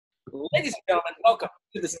Ladies and gentlemen, welcome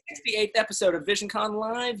to the 68th episode of Visioncon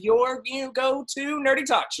Live, your go-to nerdy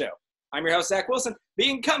talk show. I'm your host, Zach Wilson. But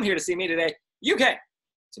you can come here to see me today. You can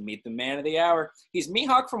to meet the man of the hour. He's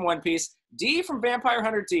Mihawk from One Piece, D from Vampire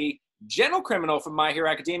Hunter D, General Criminal from My Hero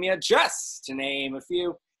Academia, just to name a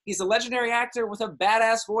few. He's a legendary actor with a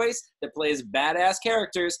badass voice that plays badass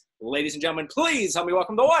characters. Ladies and gentlemen, please help me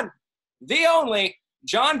welcome the one, the only,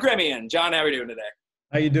 John Gremillion. John, how are you doing today?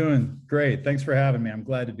 How you doing? Great. Thanks for having me. I'm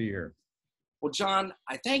glad to be here. Well, John,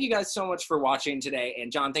 I thank you guys so much for watching today.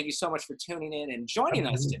 And John, thank you so much for tuning in and joining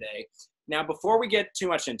us today. Now, before we get too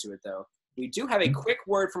much into it, though, we do have a quick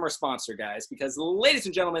word from our sponsor, guys, because, ladies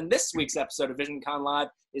and gentlemen, this week's episode of Visioncon Live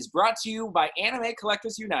is brought to you by Anime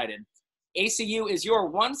Collectors United. ACU is your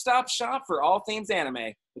one-stop shop for all things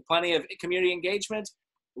anime, with plenty of community engagement,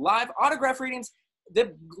 live autograph readings.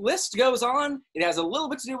 The list goes on. It has a little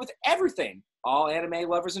bit to do with everything all anime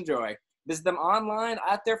lovers enjoy. Visit them online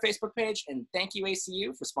at their Facebook page, and thank you,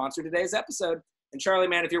 ACU, for sponsoring today's episode. And Charlie,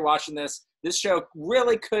 man, if you're watching this show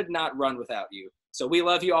really could not run without you. So we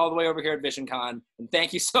love you all the way over here at Visioncon, and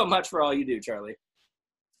thank you so much for all you do, Charlie.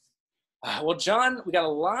 Well, John, we got a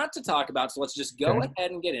lot to talk about, so let's just go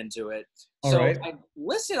ahead and get into it. All so right. I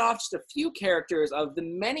listed off just a few characters of the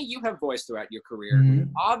many you have voiced throughout your career.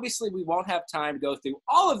 Obviously, we won't have time to go through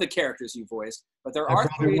all of the characters you voiced, but there are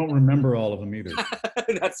three. I won't remember all of them either.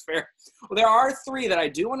 That's fair. Well, there are three that I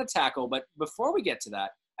do want to tackle, but before we get to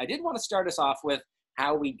that, I did want to start us off with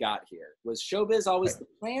how we got here. Was showbiz always the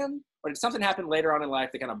plan, or did something happen later on in life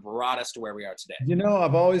that kind of brought us to where we are today? You know,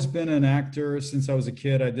 I've always been an actor since I was a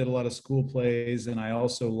kid. I did a lot of school plays, and I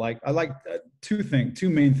also like two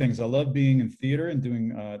main things. I love being in theater and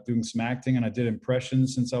doing some acting, and I did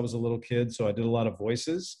impressions since I was a little kid, so I did a lot of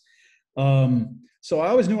voices. So I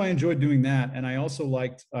always knew I enjoyed doing that, and I also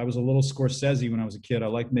I was a little Scorsese when I was a kid. I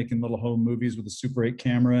liked making little home movies with a Super 8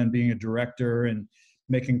 camera and being a director and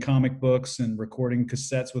making comic books and recording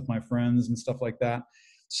cassettes with my friends and stuff like that.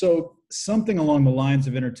 So something along the lines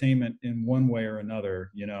of entertainment in one way or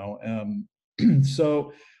another, you know.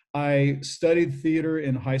 So I studied theater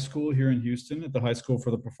in high school here in Houston at the High School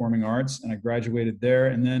for the Performing Arts, and I graduated there.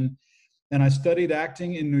 And I studied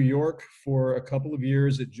acting in New York for a couple of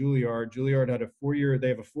years at Juilliard. Juilliard had they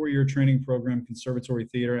have a 4-year training program, conservatory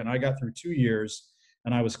theater, and I got through 2 years,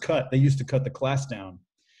 and I was cut. They used to cut the class down.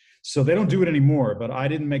 So they don't do it anymore, but I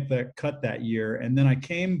didn't make that cut that year. And then I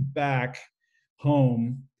came back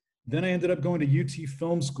home. Then I ended up going to UT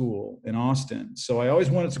Film School in Austin. So I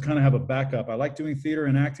always wanted to kind of have a backup. I like doing theater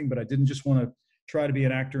and acting, but I didn't just want to try to be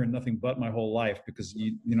an actor and nothing but my whole life, because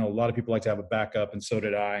you know, a lot of people like to have a backup, and so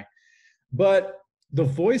did I. But the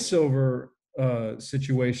voiceover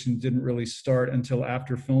situation didn't really start until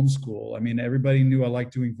after film school. I mean, everybody knew I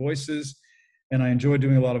liked doing voices, and I enjoyed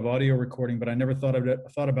doing a lot of audio recording, but I never thought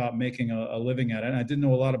about making a living at it. And I didn't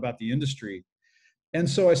know a lot about the industry. And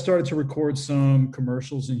so I started to record some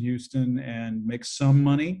commercials in Houston and make some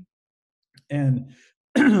money. And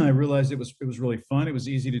I realized it was really fun. It was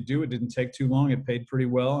easy to do. It didn't take too long. It paid pretty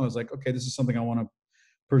well. And I was like, okay, this is something I want to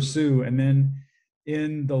pursue. And then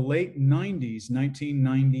in the late 90s,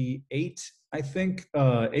 1998, I think,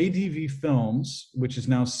 ADV Films, which is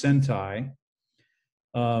now Sentai,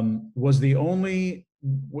 was the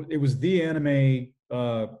anime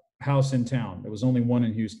house in town. There was only one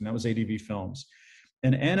in Houston. That was ADV Films.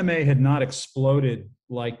 And anime had not exploded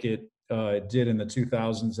like it did in the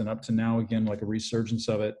 2000s and up to now, again, like a resurgence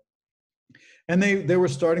of it. And they were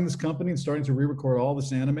starting this company and starting to re-record all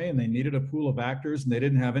this anime, and they needed a pool of actors, and they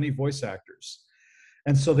didn't have any voice actors.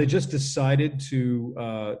 And so they just decided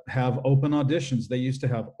to have open auditions. They used to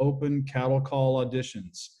have open cattle call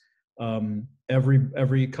auditions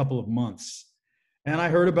every couple of months. And I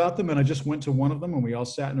heard about them, and I just went to one of them, and we all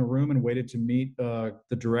sat in a room and waited to meet the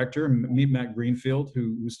director, meet Matt Greenfield,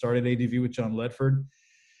 who started ADV with John Ledford.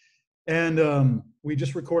 And we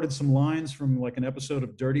just recorded some lines from like an episode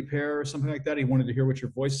of Dirty Pair or something like that. He wanted to hear what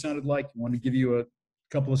your voice sounded like. He wanted to give you a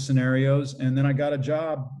couple of scenarios. And then I got a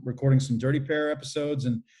job recording some Dirty Pair episodes.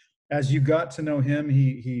 And as you got to know him,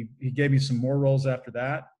 he gave you some more roles after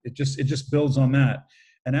that. It just builds on that.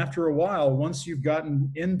 And after a while, once you've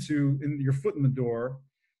gotten in your foot in the door,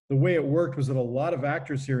 the way it worked was that a lot of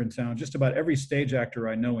actors here in town, just about every stage actor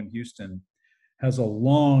I know in Houston, has a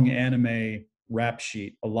long anime rap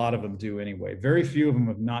sheet. A lot of them do anyway. Very few of them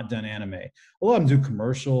have not done anime. A lot of them do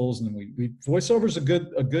commercials, and voiceover's a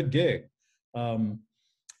good gig.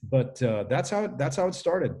 But that's how it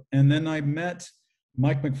started. And then I met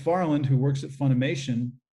Mike McFarland, who works at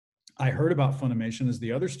Funimation. I heard about Funimation as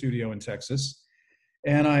the other studio in Texas.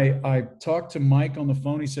 And I talked to Mike on the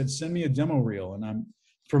phone. He said, send me a demo reel. And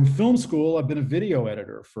from film school, I've been a video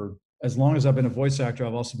editor for as long as I've been a voice actor.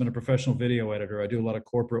 I've also been a professional video editor. I do a lot of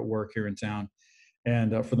corporate work here in town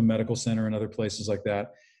and for the medical center and other places like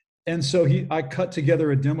that. And so I cut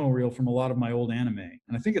together a demo reel from a lot of my old anime,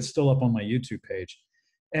 and I think it's still up on my YouTube page,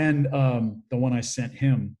 and the one I sent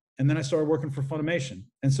him. And then I started working for Funimation,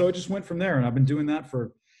 and so it just went from there. And I've been doing that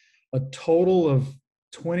for a total of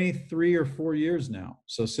 23 or 4 years now.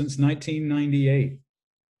 So since 1998,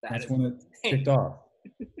 that's when it kicked off.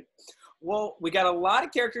 Well, we got a lot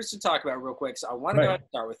of characters to talk about real quick, so I want to go ahead and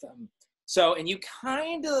start with them. So, and you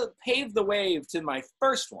kind of paved the way to my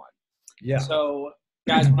first one. Yeah. So,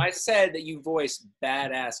 guys, when I said that you voice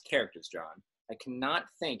badass characters, John, I cannot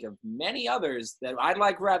think of many others that I'd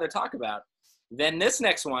rather talk about than this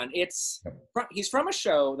next one. He's from a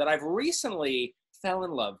show that I've recently fell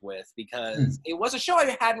in love with because it was a show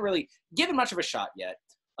I hadn't really given much of a shot yet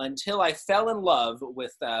until I fell in love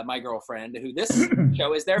with my girlfriend, who this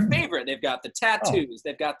show is their favorite. They've got the tattoos,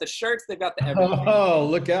 they've got the shirts, they've got the everything. Oh,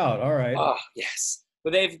 look out. All right. Oh, yes.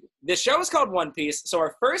 But this show is called One Piece. So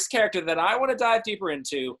our first character that I want to dive deeper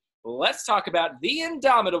into, let's talk about the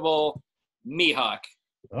indomitable Mihawk.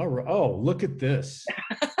 Oh, look at this.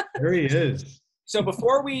 There he is. So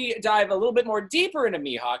before we dive a little bit more deeper into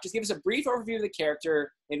Mihawk, just give us a brief overview of the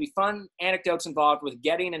character, maybe fun anecdotes involved with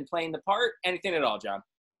getting and playing the part, anything at all, John.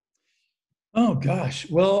 Oh, gosh.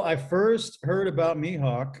 Well, I first heard about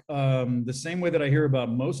Mihawk the same way that I hear about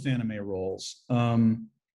most anime roles.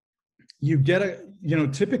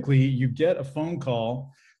 Typically you get a phone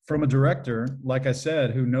call from a director, like I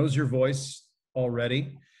said, who knows your voice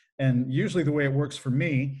already. And usually the way it works for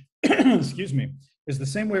me, excuse me, is the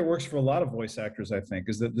same way it works for a lot of voice actors, I think,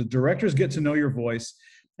 is that the directors get to know your voice.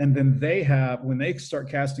 And then when they start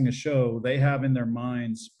casting a show, they have in their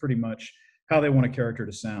minds pretty much how they want a character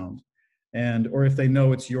to sound. Or if they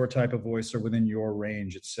know it's your type of voice or within your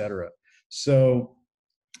range, etc. So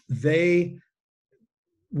they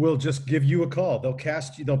will just give you a call. They'll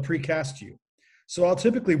cast you, they'll pre-cast you. So I'll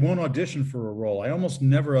typically won't audition for a role. I almost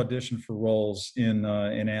never audition for roles in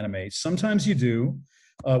anime. Sometimes you do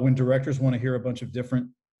when directors want to hear a bunch of different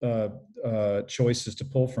choices to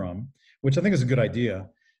pull from, which I think is a good idea.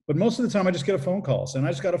 But most of the time I just get a phone call. And I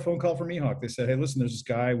just got a phone call from Mihawk. They said, hey, listen, there's this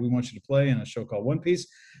guy we want you to play in a show called One Piece.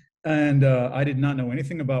 And I did not know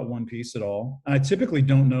anything about One Piece at all. I typically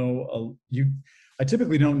don't know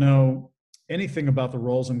anything about the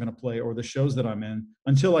roles I'm going to play or the shows that I'm in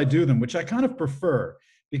until I do them, which I kind of prefer,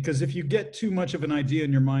 because if you get too much of an idea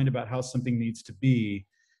in your mind about how something needs to be,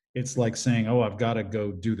 it's like saying, oh, I've got to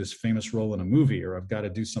go do this famous role in a movie, or I've got to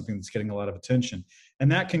do something that's getting a lot of attention.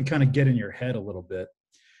 And that can kind of get in your head a little bit.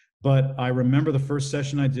 But I remember the first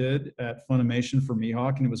session I did at Funimation for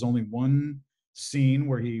Mihawk, and it was only one scene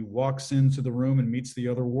where he walks into the room and meets the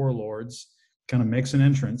other warlords, kind of makes an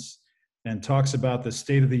entrance and talks about the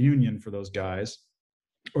state of the union for those guys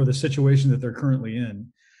or the situation that they're currently in.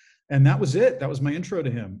 And that was it. That was my intro to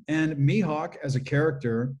him. And Mihawk as a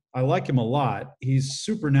character, I like him a lot. He's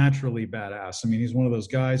supernaturally badass. I mean, he's one of those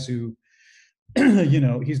guys who,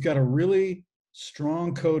 he's got a really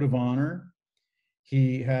strong code of honor.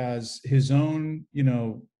 He has his own,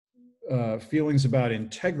 feelings about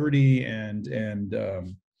integrity and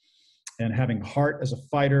having heart as a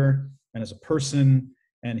fighter and as a person.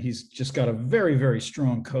 And he's just got a very, very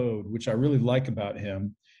strong code, which I really like about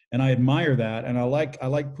him. And I admire that. And I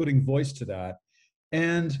like putting voice to that.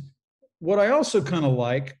 And what I also kind of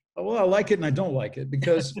like, well, I like it and I don't like it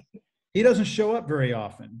because he doesn't show up very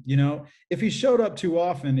often. If he showed up too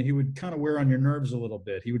often, he would kind of wear on your nerves a little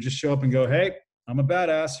bit. He would just show up and go, hey, I'm a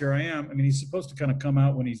badass, here I am. I mean, he's supposed to kind of come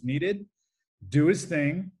out when he's needed, do his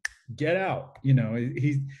thing, get out.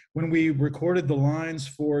 When we recorded the lines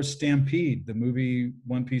for Stampede, the movie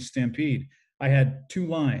One Piece Stampede, I had 2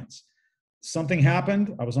 lines. Something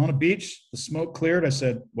happened. I was on a beach. The smoke cleared. I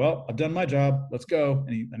said, well, I've done my job. Let's go.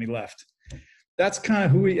 And he left. That's kind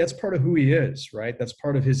of that's part of who he is, right? That's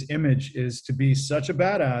part of his image, is to be such a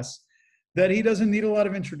badass that he doesn't need a lot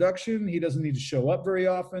of introduction. He doesn't need to show up very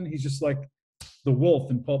often. He's just like the wolf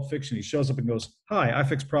in Pulp Fiction. He shows up and goes, hi, I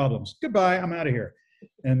fix problems. Goodbye. I'm out of here.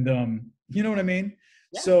 And you know what I mean?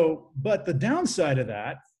 Yeah. So, but the downside of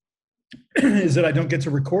that is that I don't get to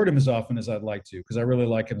record him as often as I'd like to, because I really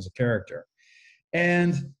like him as a character.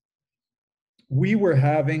 And we were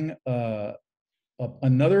having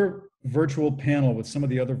another virtual panel with some of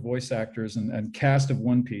the other voice actors and cast of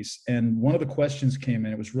One Piece. And one of the questions came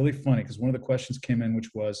in. It was really funny because one of the questions came in, which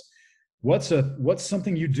was, what's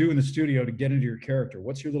something you do in the studio to get into your character?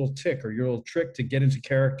 What's your little tick or your little trick to get into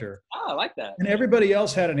character? Oh, I like that. And everybody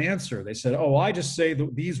else had an answer. They said, oh, I just say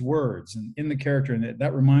these words in the character, and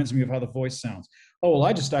that reminds me of how the voice sounds. Oh, well,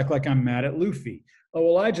 I just act like I'm mad at Luffy.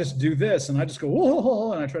 Oh, well, I just do this, and I just go,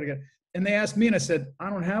 whoa, and I try to get. And they asked me, and I said, I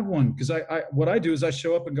don't have one, because what I do is I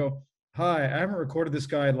show up and go, hi, I haven't recorded this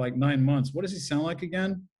guy in like 9 months. What does he sound like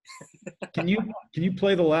again? Can you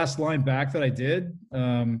play the last line back that I did?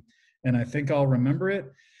 And I think I'll remember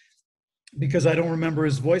it, because I don't remember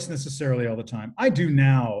his voice necessarily all the time. I do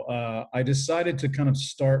now. I decided to kind of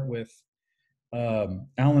start with Alan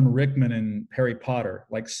Rickman in Harry Potter,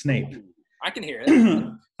 like Snape. Ooh, I can hear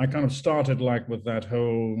it. I kind of started like with that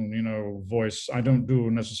whole, voice. I don't do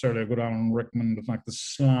necessarily a good Alan Rickman with like the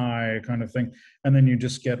sly kind of thing. And then you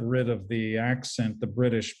just get rid of the accent, the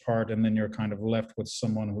British part, and then you're kind of left with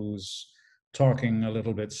someone who's talking a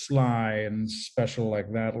little bit sly and special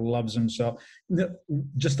like that, loves himself.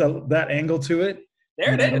 Just that angle to it.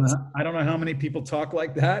 There it is. I don't know how many people talk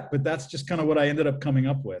like that, but that's just kind of what I ended up coming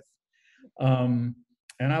up with. And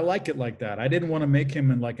I like it like that. I didn't want to make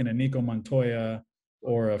him like an Inigo Montoya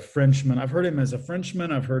or a Frenchman. I've heard him as a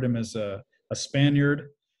Frenchman. I've heard him as a Spaniard,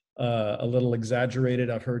 a little exaggerated.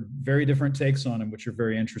 I've heard very different takes on him, which are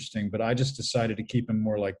very interesting. But I just decided to keep him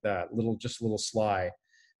more like that, just a little sly,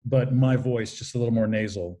 but my voice just a little more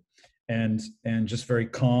nasal, and just very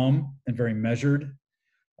calm and very measured.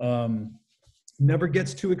 Never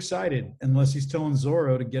gets too excited unless he's telling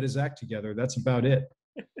Zorro to get his act together. That's about it.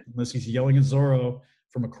 Unless he's yelling at Zorro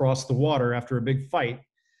from across the water after a big fight.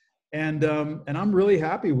 And I'm really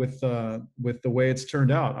happy with the way it's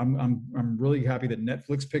turned out. I'm really happy that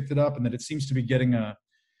Netflix picked it up and that it seems to be getting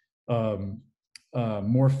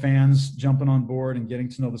more fans jumping on board and getting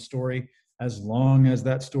to know the story, as long as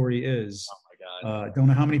that story is. Oh my God. Don't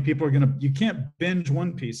know how many people are you can't binge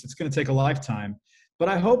One Piece. It's going to take a lifetime. But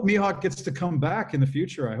I hope Mihawk gets to come back in the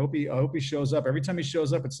future. I hope he shows up. Every time he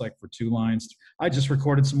shows up, it's like for 2 lines. I just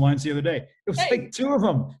recorded some lines the other day. It was like 2 of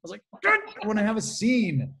them. I was like, I want to have a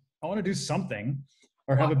scene. I want to do something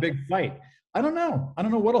or have a big fight. I don't know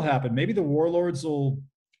what'll happen. Maybe the warlords are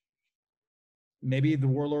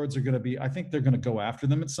going to be, I think they're going to go after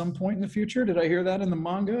them at some point in the future. Did I hear that in the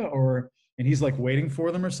manga? And he's like waiting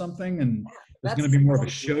for them or something, and there's going to be more of a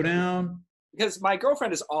showdown. Because my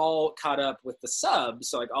girlfriend is all caught up with the subs,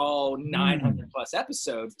 so like all 900 plus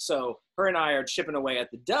episodes. So her and I are chipping away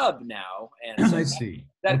at the dub now. And so I see.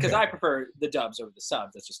 Because I prefer the dubs over the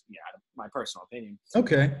subs. That's just my personal opinion.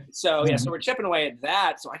 Okay. So so we're chipping away at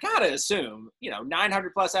that. So I gotta assume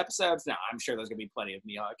 900 plus episodes. Now I'm sure there's gonna be plenty of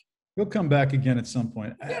Mihawk. He'll come back again at some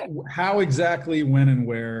point. Yeah. How exactly, when, and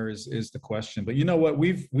where is the question. But you know what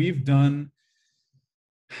we've done.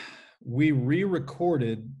 We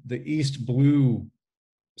re-recorded the East Blue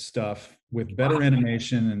stuff with better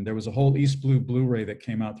animation, and there was a whole East Blue Blu-ray that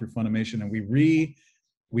came out through Funimation, and we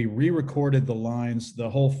re-recorded the lines, the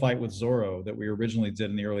whole fight with Zorro that we originally did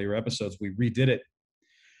in the earlier episodes. We redid it.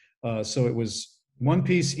 So it was One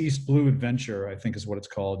Piece East Blue Adventure, I think is what it's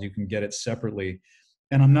called. You can get it separately.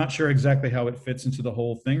 And I'm not sure exactly how it fits into the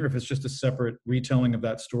whole thing, or if it's just a separate retelling of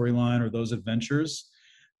that storyline or those adventures.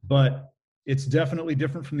 But it's definitely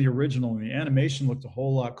different from the original, and the animation looked a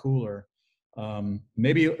whole lot cooler.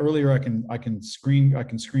 Maybe earlier I can screen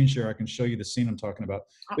share. I can show you the scene I'm talking about.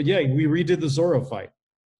 But yeah, we redid the Zorro fight.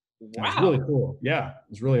 Wow, it was really cool. Yeah, it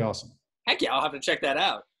was really awesome. Heck yeah, I'll have to check that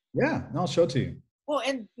out. Yeah, I'll show it to you. Well,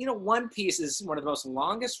 and One Piece is one of the most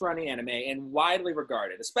longest running anime and widely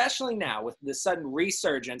regarded, especially now with the sudden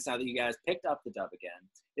resurgence. Now that you guys picked up the dub again,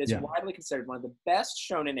 it's widely considered one of the best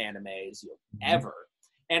shonen animes ever.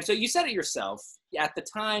 And so you said it yourself. At the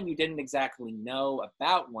time, you didn't exactly know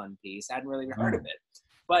about One Piece, hadn't really even heard of it.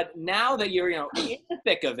 But now that you're, in the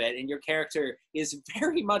thick of it, and your character is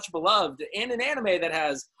very much beloved in an anime that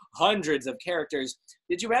has hundreds of characters,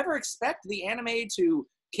 did you ever expect the anime to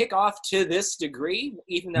kick off to this degree?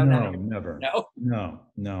 Even though never.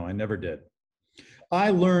 No, I never did.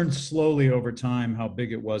 I learned slowly over time how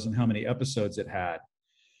big it was and how many episodes it had.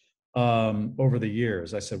 Over the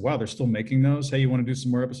years, I said, wow, they're still making those. Hey, you want to do some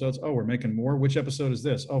more episodes? Oh, we're making more. Which episode is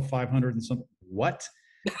this? Oh, 500 and something. What?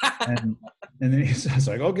 and then I was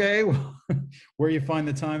like, okay, well, where you find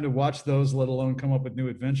the time to watch those, let alone come up with new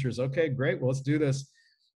adventures. Okay, great. Well, let's do this.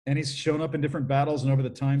 And he's shown up in different battles and over the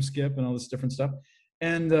time skip and all this different stuff.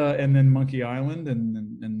 And then Monkey Island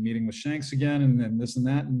and meeting with Shanks again and this and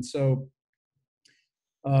that. And so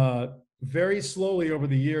very slowly over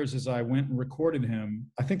the years, as I went and recorded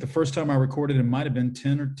him, I think the first time I recorded him might have been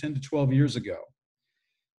 10 to 12 years ago,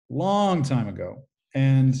 long time ago.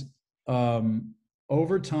 And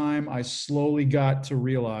over time, I slowly got to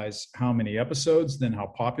realize how many episodes, then how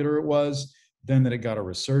popular it was, then that it got a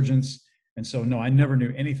resurgence. And so, no, I never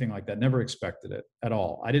knew anything like that. Never expected it at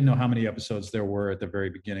all. I didn't know how many episodes there were at the very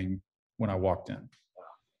beginning when I walked in.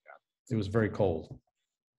 It was very cold.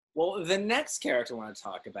 Well, the next character I want to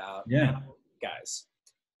talk about, Yeah. now, guys,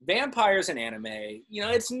 vampires in anime, you know,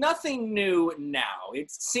 it's nothing new now. It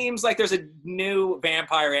seems like there's a new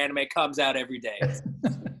vampire anime comes out every day.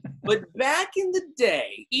 But back in the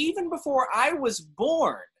day, even before I was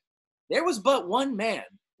born, there was but one man,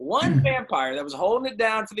 one vampire that was holding it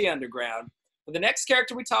down for the underground. For the next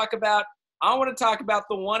character we talk about, I want to talk about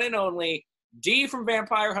the one and only D from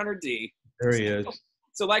Vampire Hunter D. There he is.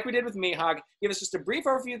 So like we did with Mihawk, give us just a brief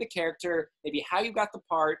overview of the character, maybe how you got the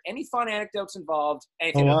part, any fun anecdotes involved,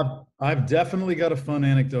 anything. Oh, I've definitely got a fun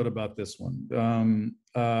anecdote about this one.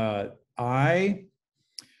 I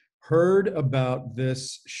heard about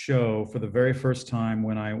this show for the very first time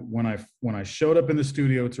when I showed up in the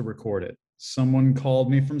studio to record it. Someone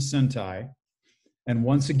called me from Sentai, and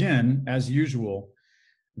once again, as usual,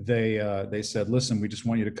 they said, "Listen, we just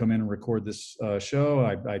want you to come in and record this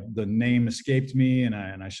show." The name escaped me, and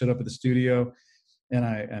I showed up at the studio,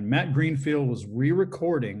 and Matt Greenfield was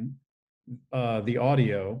re-recording the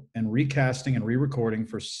audio and recasting and re-recording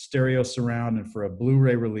for stereo surround and for a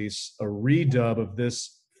Blu-ray release, a redub of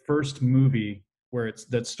this first movie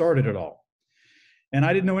that started it all. And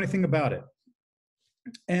I didn't know anything about it.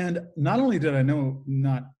 And not only did I know,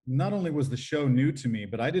 not only was the show new to me,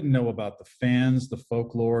 but I didn't know about the fans, the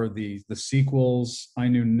folklore, the sequels. I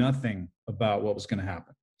knew nothing about what was going to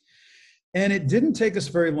happen. And it didn't take us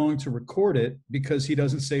very long to record it because he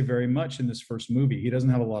doesn't say very much in this first movie. He doesn't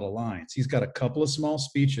have a lot of lines. He's got a couple of small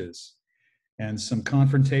speeches and some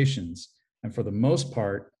confrontations. And for the most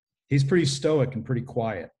part, he's pretty stoic and pretty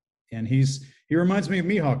quiet. And he reminds me of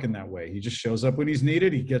Mihawk in that way. He just shows up when he's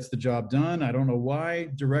needed. He gets the job done. I don't know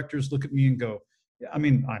why directors look at me and go, I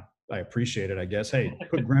mean, I appreciate it, I guess. Hey,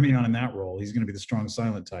 put Gremillion in that role. He's going to be the strong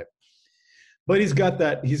silent type. But he's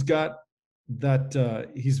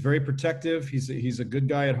very protective. He's a good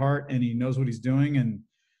guy at heart, and he knows what he's doing,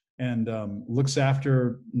 and looks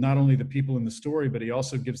after not only the people in the story, but he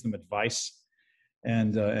also gives them advice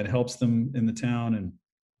and helps them in the town. And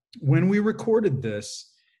when we recorded this,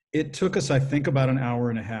 it took us, I think, about an hour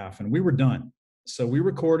and a half, and we were done. So we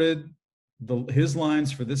recorded his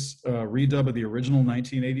lines for this redub of the original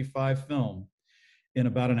 1985 film in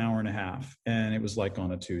about an hour and a half, and it was like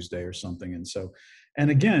on a Tuesday or something.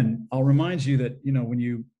 And again, I'll remind you that, you know, when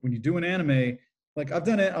you do an anime, like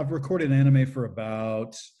I've recorded anime for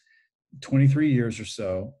about 23 years or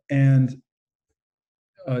so, and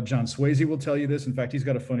John Swayze will tell you this. In fact, he's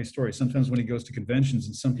got a funny story. Sometimes when he goes to conventions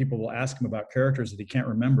and some people will ask him about characters that he can't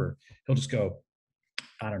remember, he'll just go,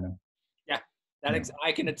 I don't know. Yeah,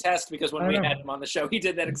 I can attest, because when we had him on the show, he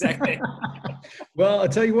did that exact thing. Well, I'll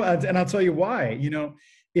tell you what, and I'll tell you why. You know,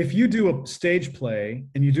 if you do a stage play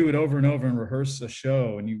and you do it over and over and rehearse a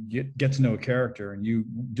show, and you get to know a character, and you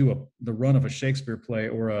do the run of a Shakespeare play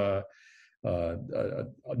or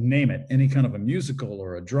name it, any kind of a musical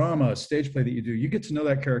or a drama, a stage play that you do, you get to know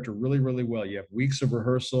that character really, really well. You have weeks of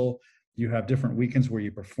rehearsal. You have different weekends where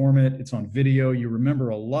you perform it. It's on video. You remember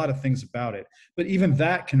a lot of things about it. But even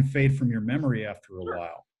that can fade from your memory after a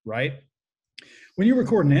while, right? When you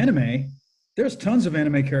record an anime, there's tons of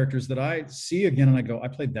anime characters that I see again and I go, I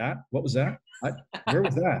played that? What was that? Where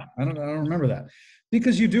was that? I don't remember that.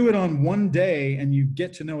 Because you do it on one day and you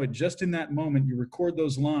get to know it just in that moment. You record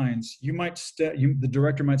those lines. The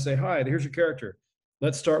director might say, hi, here's your character.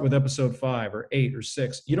 Let's start with episode 5 or 8 or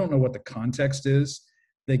 6. You don't know what the context is.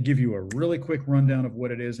 They give you a really quick rundown of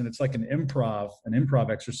what it is. And it's like an improv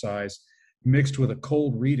exercise mixed with a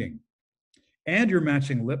cold reading. And you're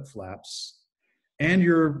matching lip flaps. And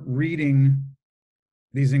you're reading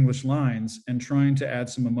these English lines and trying to add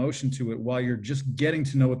some emotion to it while you're just getting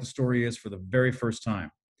to know what the story is for the very first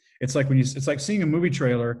time. It's like it's like seeing a movie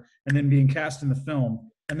trailer and then being cast in the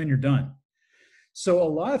film, and then you're done. So a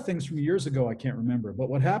lot of things from years ago I can't remember. But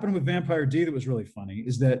what happened with Vampire D that was really funny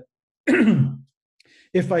is that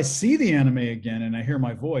if I see the anime again and I hear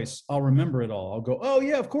my voice, I'll remember it all. I'll go, oh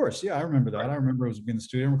yeah, of course. Yeah, I remember that. I remember it was in the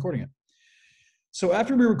studio and recording it. So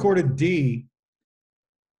after we recorded D,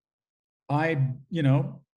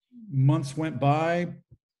 months went by.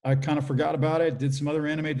 I kind of forgot about it, did some other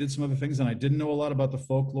anime, did some other things, and I didn't know a lot about the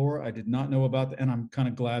folklore. I did not know about and I'm kind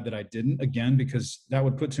of glad that I didn't, again, because that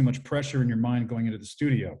would put too much pressure in your mind going into the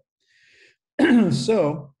studio.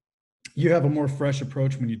 So you have a more fresh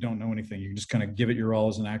approach when you don't know anything. You can just kind of give it your all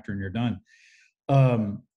as an actor and you're done.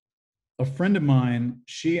 A friend of mine,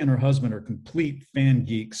 she and her husband are complete fan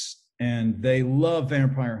geeks, and they love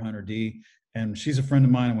Vampire Hunter D. And she's a friend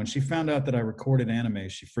of mine. And when she found out that I recorded anime,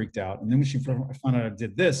 she freaked out. And then when she found out I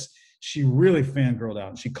did this, she really fangirled out.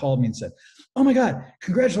 And she called me and said, "Oh my God,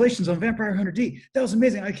 congratulations on Vampire Hunter D. That was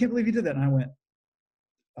amazing. I can't believe you did that." And I went,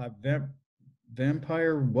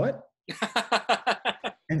 Vampire what?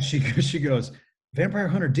 And she goes, "Vampire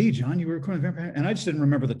Hunter D, John, you were recording Vampire." And I just didn't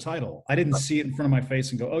remember the title. I didn't see it in front of my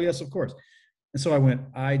face and go, "Oh yes, of course." And so I went,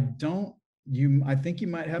 I think you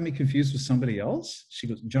might have me confused with somebody else. She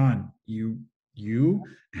goes, "John, you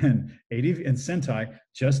and ADV and Sentai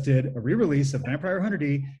just did a re-release of Vampire Hunter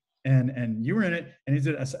D, and you were in it." And he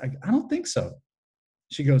did. I said, "I don't think so."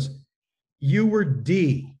 She goes, "You were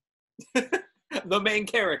D." The main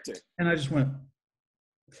character. And I just went,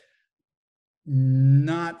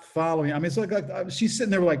 not following. I mean, it's like she's sitting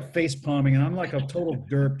there like face palming, and I'm like a total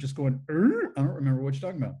derp just going, I don't remember what you're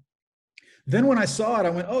talking about. Then when I saw it, I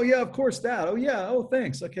went, "Oh yeah, of course that. Oh yeah, oh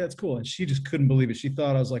thanks. Okay, that's cool." And she just couldn't believe it. She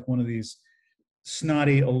thought I was like one of these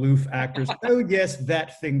snotty, aloof actors. "Oh yes,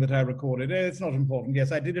 that thing that I recorded. It's not important.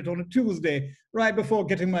 Yes, I did it on a Tuesday, right before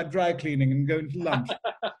getting my dry cleaning and going to lunch."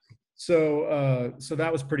 So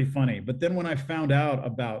that was pretty funny. But then when I found out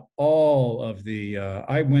about all of the,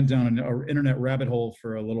 I went down an internet rabbit hole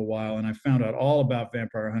for a little while, and I found out all about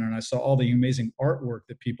Vampire Hunter, and I saw all the amazing artwork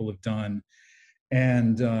that people have done,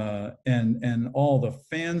 and all the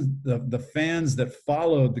fans that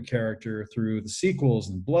followed the character through the sequels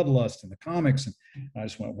and Bloodlust and the comics, and I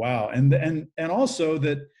just went, wow. And also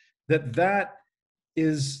that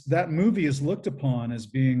movie is looked upon as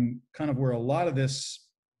being kind of where a lot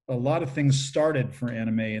of things started for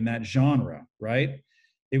anime in that genre, right?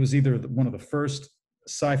 It was either one of the first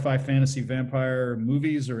sci-fi fantasy vampire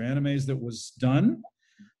movies or animes that was done,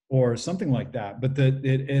 or something like that. But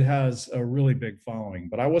it has a really big following.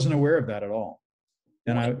 But I wasn't aware of that at all.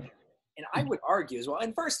 And I would argue as well.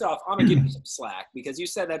 And first off, I'm gonna give you some slack because you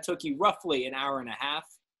said that took you roughly an hour and a half.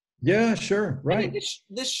 Yeah, sure, right. I mean,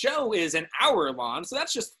 this show is an hour long, so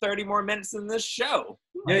that's just 30 more minutes than this show.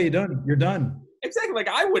 Yeah, you're done. Exactly. Like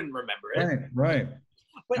I wouldn't remember it. Right.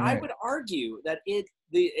 But right. I would argue that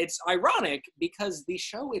it's ironic because the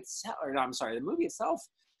show itself, or no, I'm sorry, the movie itself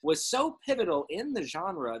was so pivotal in the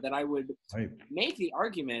genre that I would make the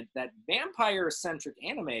argument that vampire-centric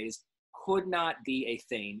animes could not be a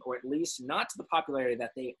thing, or at least not to the popularity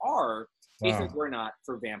that they are, if it were not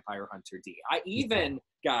for Vampire Hunter D.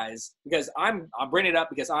 Guys, because I'll bring it up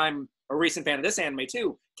because I'm a recent fan of this anime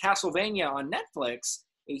too, Castlevania on Netflix,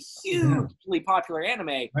 a hugely popular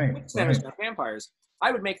anime with centers on vampires.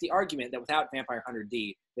 I would make the argument that without Vampire Hunter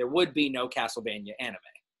D, there would be no Castlevania anime.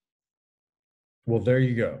 Well, there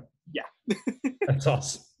you go. Yeah. That's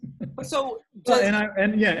awesome. So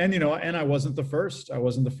I wasn't the first. I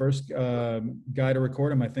wasn't the first guy to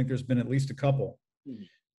record them. I think there's been at least a couple. Mm-hmm.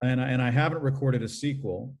 And I haven't recorded a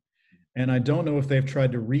sequel. And I don't know if they've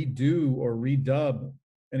tried to redo or redub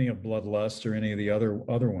any of Bloodlust or any of the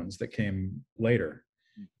other ones that came later.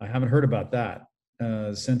 I haven't heard about that.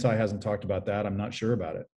 Sentai hasn't talked about that. I'm not sure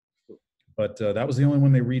about it. But that was the only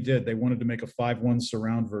one they redid. They wanted to make a 5:1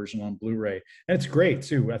 surround version on Blu-ray. And it's great,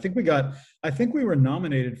 too. I think we were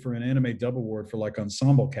nominated for an Anime Dub Award for like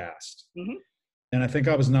Ensemble Cast. Mm-hmm. And I think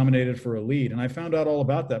I was nominated for a lead. And I found out all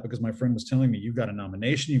about that because my friend was telling me, "You got a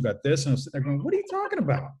nomination, you got this." And I was sitting there going, "What are you talking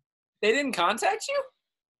about?" They didn't contact you?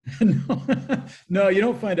 No, you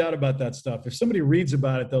don't find out about that stuff. If somebody reads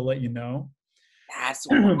about it, they'll let you know. That's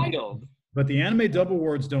wild. But the Anime Dub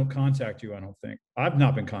Awards don't contact you, I don't think. I've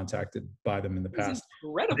not been contacted by them in the past.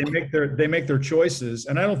 Incredible. They make their choices,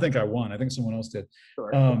 and I don't think I won. I think someone else did. Sure.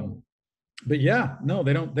 But yeah, no,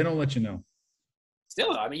 they don't let you know.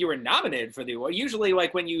 Still, I mean, you were nominated for the award. Usually,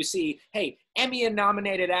 like when you see, hey,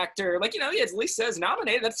 Emmy-nominated actor, like, it at least says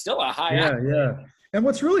nominated. That's still a high. Yeah. And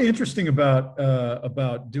what's really interesting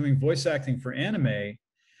about doing voice acting for anime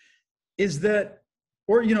is that,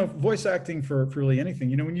 or voice acting for really anything.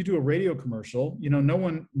 When you do a radio commercial, no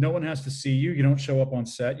one has to see you. You don't show up on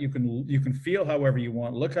set. You can feel however you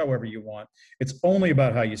want, look however you want. It's only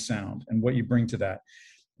about how you sound and what you bring to that.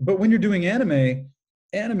 But when you're doing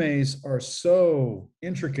animes are so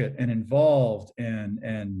intricate and involved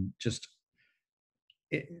and just.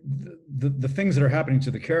 The things that are happening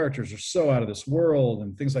to the characters are so out of this world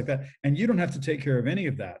and things like that. And you don't have to take care of any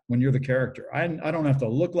of that when you're the character. I don't have to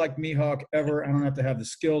look like Mihawk ever. I don't have to have the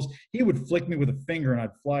skills. He would flick me with a finger and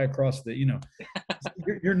I'd fly across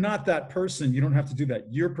you're not that person. You don't have to do that.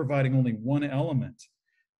 You're providing only one element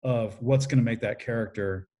of what's going to make that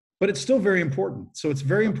character, but it's still very important. So it's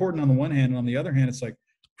very important on the one hand. And on the other hand, it's like,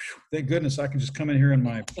 thank goodness I can just come in here in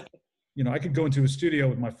my, I could go into a studio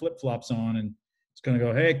with my flip-flops on and It's going to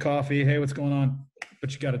go, hey, coffee, hey, what's going on?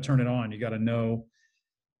 But you got to turn it on. You got to know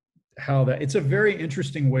how that. It's a very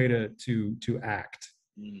interesting way to act.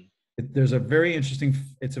 Mm. There's a very interesting.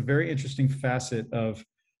 It's a very interesting facet of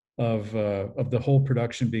the whole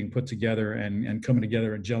production being put together and coming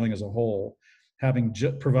together and gelling as a whole,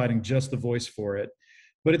 providing just the voice for it.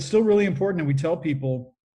 But it's still really important, and we tell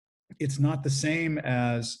people it's not the same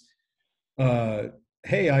as,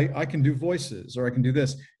 hey, I can do voices or I can do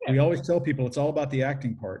this. Yeah. We always tell people it's all about the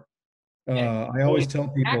acting part. I always tell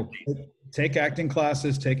people, take acting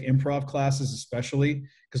classes, take improv classes, especially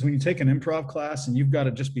because when you take an improv class and you've got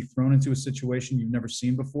to just be thrown into a situation you've never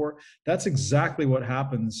seen before, that's exactly what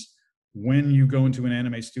happens when you go into an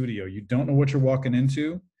anime studio. You don't know what you're walking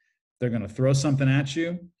into. They're going to throw something at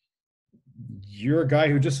you. You're a guy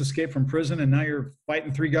who just escaped from prison and now you're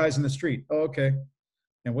fighting 3 guys in the street. Oh, okay.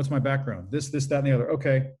 And what's my background? This, that, and the other.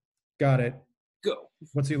 Okay. Got it. Go.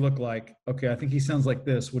 What's he look like? Okay. I think he sounds like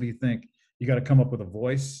this. What do you think? You got to come up with a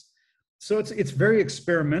voice. So it's very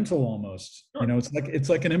experimental almost. Sure. You know, it's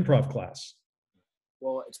like an improv class.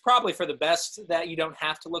 Well, it's probably for the best that you don't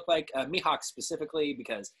have to look like Mihawk specifically,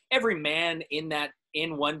 because every man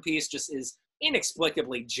in One Piece just is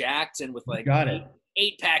inexplicably jacked and with like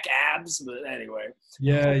 8-pack abs. But anyway.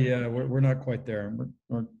 Yeah, we're not quite there.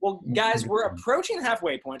 Well, guys, we're approaching the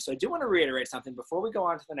halfway point, so I do want to reiterate something before we go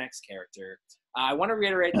on to the next character. I want to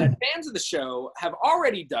reiterate that fans of the show have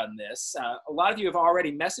already done this. A lot of you have already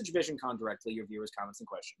messaged Visioncon directly, your viewers' comments and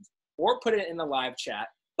questions, or put it in the live chat.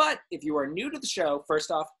 But if you are new to the show, first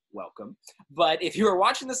off, welcome. But if you are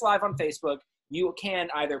watching this live on Facebook, you can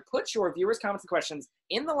either put your viewers' comments and questions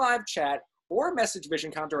in the live chat or message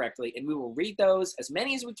Visioncon directly, and we will read those, as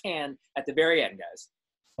many as we can, at the very end, guys.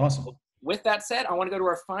 Awesome. With that said, I want to go to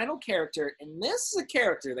our final character, and this is a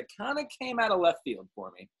character that kind of came out of left field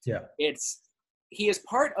for me. Yeah. He is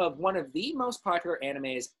part of one of the most popular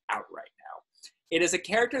animes out right now. It is a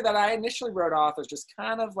character that I initially wrote off as just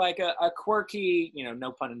kind of like a quirky,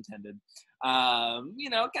 no pun intended,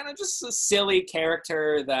 kind of just a silly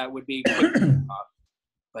character that would be quick to off.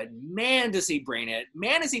 But man, does he bring it.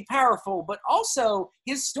 Man, is he powerful, but also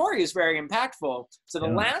his story is very impactful. So the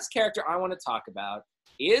last character I want to talk about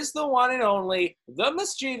is the one and only, the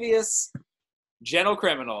mischievous Gentle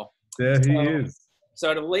Criminal. There he is.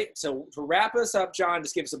 So to wrap us up, John,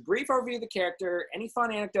 just give us a brief overview of the character, any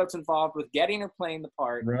fun anecdotes involved with getting or playing the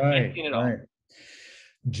part. Right.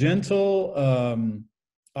 Gentle,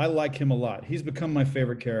 I like him a lot. He's become my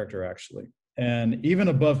favorite character, actually. And even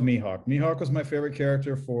above Mihawk. Mihawk was my favorite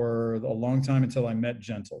character for a long time until I met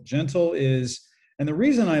Gentle. Gentle is, and the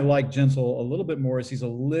reason I like Gentle a little bit more is he's a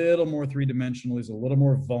little more three-dimensional. He's a little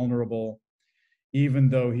more vulnerable, even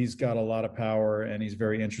though he's got a lot of power and he's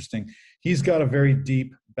very interesting. He's got a very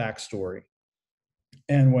deep backstory.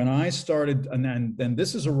 And when I started, and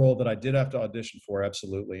this is a role that I did have to audition for,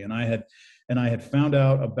 absolutely. And I had found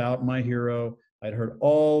out about my hero. I'd heard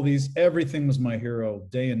everything was my hero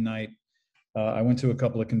day and night. I went to a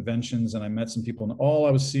couple of conventions and I met some people, and all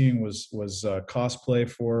I was seeing was cosplay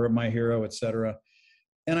for my hero, etc.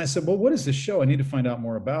 And I said, well, what is this show? I need to find out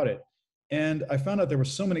more about it. And I found out there were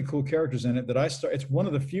so many cool characters in it that it's one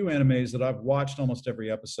of the few animes that I've watched almost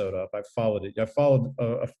every episode of. I've followed it. I followed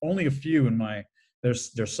only a few in my,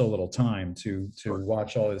 there's so little time to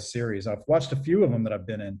watch all this series. I've watched a few of them that I've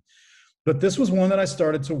been in, but this was one that I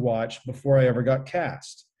started to watch before I ever got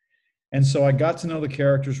cast. And so I got to know the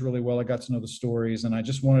characters really well. I got to know the stories, and I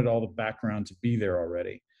just wanted all the background to be there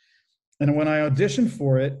already. And when I auditioned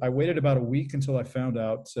for it, I waited about a week until I found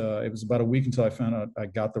out, it was about a week until I found out I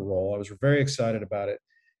got the role. I was very excited about it.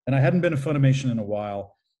 And I hadn't been to Funimation in a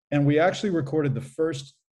while. And we actually recorded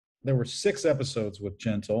there were 6 episodes with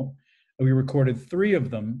Gentle. And we recorded 3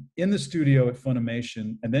 of them in the studio at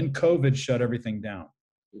Funimation, and then COVID shut everything down.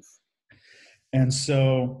 And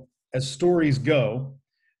so as stories go,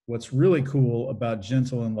 what's really cool about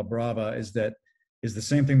Gentle and La Brava is the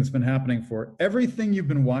same thing that's been happening for everything you've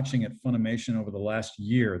been watching at Funimation over the last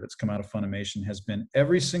year that's come out of Funimation has been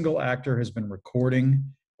every single actor has been recording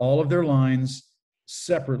all of their lines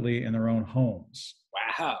separately in their own homes.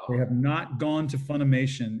 Wow. They have not gone to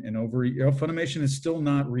Funimation in over, Funimation is still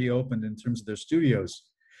not reopened in terms of their studios.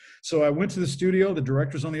 So I went to the studio, the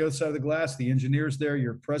director's on the other side of the glass, the engineer's there,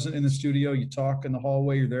 you're present in the studio, you talk in the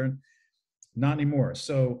hallway, you're there. Not anymore.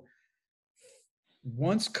 So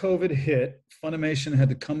once COVID hit, Funimation had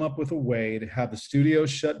to come up with a way to have the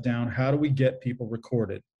studios shut down. How do we get people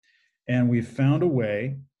recorded? And we found a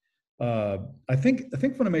way. I think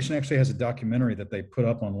Funimation actually has a documentary that they put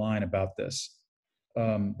up online about this.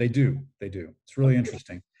 They do. It's really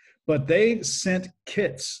interesting. But they sent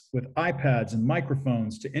kits with iPads and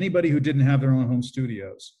microphones to anybody who didn't have their own home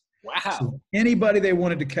studios. Wow. So anybody they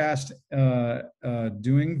wanted to cast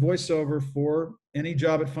doing voiceover for any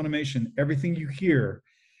job at Funimation, everything you hear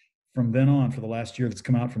from then on for the last year that's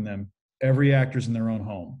come out from them, every actor's in their own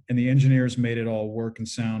home. And the engineers made it all work and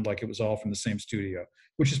sound like it was all from the same studio,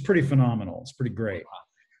 which is pretty phenomenal. It's pretty great. Wow.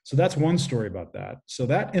 So that's one story about that. So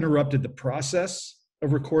that interrupted the process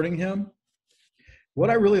of recording him. What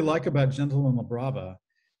I really like about Gentle and La Brava,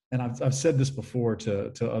 and I've said this before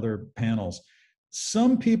to other panels,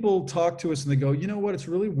 some people talk to us and they go, you know what, it's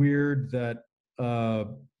really weird that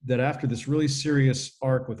that after this really serious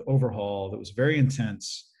arc with Overhaul that was very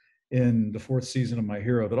intense in the 4th season of My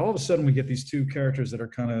Hero, that all of a sudden we get these two characters that are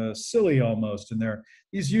kind of silly almost, and they're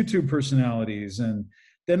these YouTube personalities, and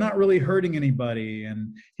they're not really hurting anybody,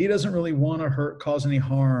 and he doesn't really want to cause any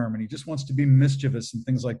harm, and he just wants to be mischievous and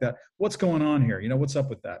things like that. What's going on here? You know, what's up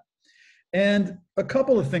with that? And a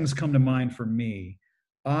couple of things come to mind for me.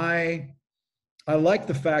 I like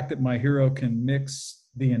the fact that My Hero can mix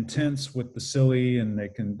the intense with the silly, and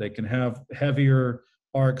they can have heavier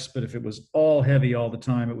arcs, but if it was all heavy all the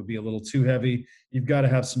time, it would be a little too heavy. You've got to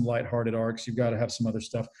have some lighthearted arcs. You've got to have some other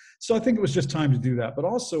stuff. So I think it was just time to do that. But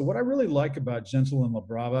also what I really like about Gentle and La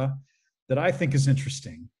Brava that I think is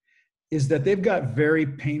interesting is that they've got very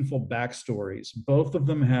painful backstories. Both of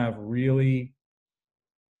them have really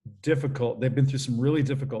they've been through some really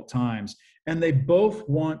difficult times, and they both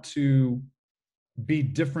want to be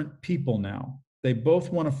different people now. They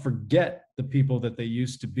both want to forget the people that they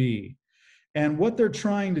used to be. And what they're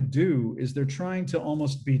trying to do is they're trying to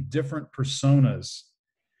almost be different personas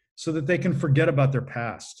so that they can forget about their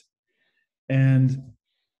past. And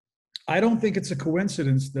I don't think it's a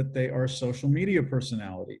coincidence that they are social media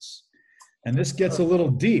personalities. And this gets a little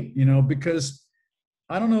deep, you know, because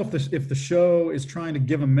I don't know if the show is trying to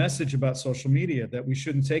give a message about social media, that we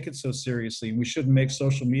shouldn't take it so seriously, and we shouldn't make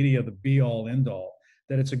social media the be all end all,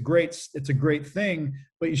 that it's a great thing,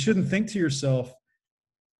 but you shouldn't think to yourself,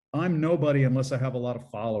 I'm nobody unless I have a lot of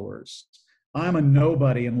followers. I'm a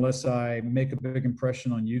nobody unless I make a big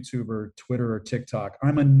impression on YouTube or Twitter or TikTok.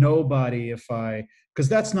 I'm a nobody because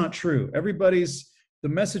that's not true. The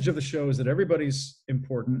message of the show is that everybody's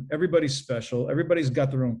important, everybody's special, everybody's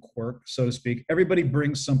got their own quirk, so to speak. Everybody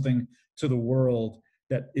brings something to the world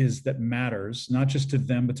that matters, not just to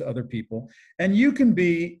them, but to other people. And you can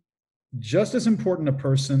be just as important a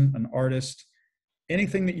person, an artist,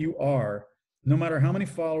 anything that you are, no matter how many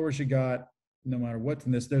followers you got, no matter what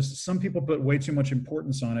in this. There's some people put way too much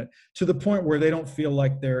importance on it to the point where they don't feel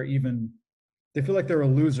like they feel like they're a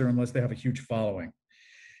loser unless they have a huge following.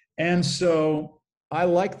 And so I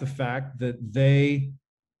like the fact that they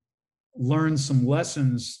learn some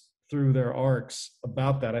lessons through their arcs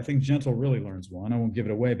about that. I think Gentle really learns one. I won't give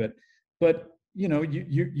it away, but you know,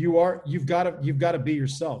 you've got to be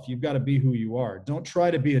yourself. You've got to be who you are. Don't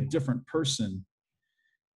try to be a different person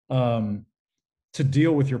to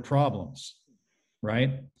deal with your problems,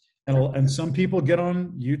 right? And some people get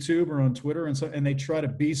on YouTube or on Twitter and they try to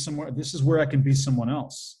be somewhere. This is where I can be someone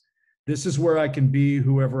else. This is where I can be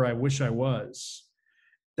whoever I wish I was.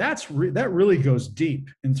 That really goes deep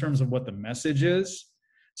in terms of what the message is.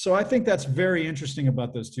 So I think that's very interesting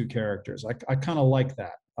about those two characters. I kind of like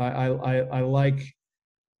that. I like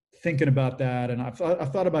thinking about that, and I've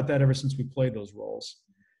thought about that ever since we played those roles.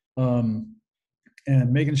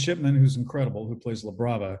 And Megan Shipman, who's incredible, who plays La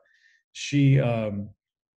Brava, I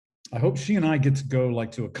hope she and I get to go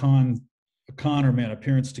like to a con or man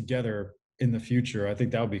appearance together in the future. I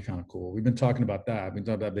think that would be kind of cool. We've been talking about that.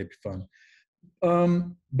 That'd be fun.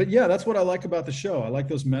 But yeah, that's what I like about the show. I like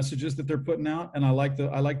those messages that they're putting out, and I like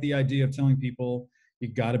the idea of telling people you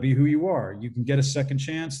got to be who you are. You can get a second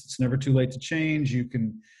chance. It's never too late to change. You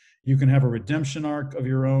can have a redemption arc of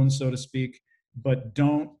your own, so to speak. But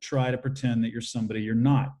don't try to pretend that you're somebody you're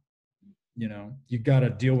not. You know, you got to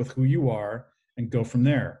deal with who you are and go from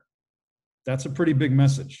there. That's a pretty big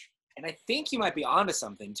message. And I think you might be onto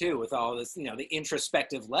something too with all this, you know, the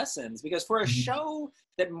introspective lessons, because for a show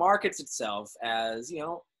that markets itself as, you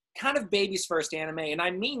know, kind of baby's first anime, and I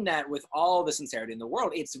mean that with all the sincerity in the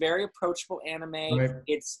world, it's very approachable anime. Right.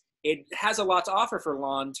 It has a lot to offer for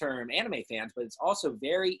long-term anime fans, but it's also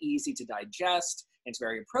very easy to digest. And it's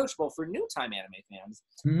very approachable for new-time anime fans.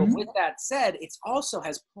 But with that said, it also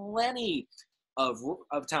has plenty of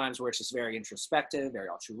times where it's just very introspective, very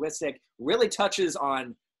altruistic, really touches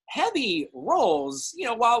on heavy roles, you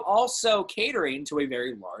know, while also catering to a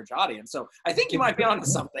very large audience. So I think you might be onto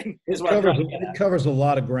something. It covers a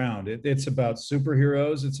lot of ground. It's about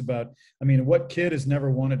superheroes. It's about, I mean, what kid has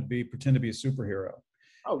never wanted to pretend to be a superhero?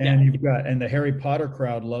 Oh yeah, And and the Harry Potter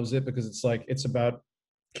crowd loves it because it's about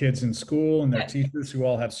kids in school and their yeah. teachers who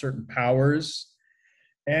all have certain powers.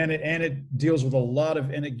 And it deals with a lot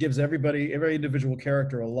of, and it gives every individual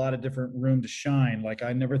character a lot of different room to shine. Like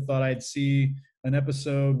I never thought I'd see an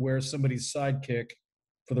episode where somebody's sidekick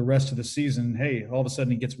for the rest of the season, hey, all of a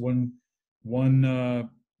sudden he gets one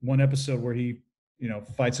episode where he,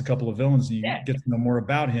 fights a couple of villains and you Yeah. get to know more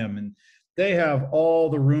about him. And they have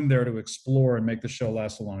all the room there to explore and make the show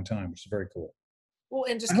last a long time, which is very cool. Well,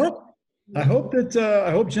 and just I hope I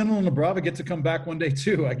hope General and Labrava get to come back one day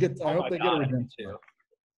too. I oh hope my they get a God, redemption. too.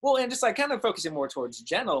 Well, and just like kind of focusing more towards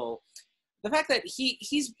Gentle, the fact that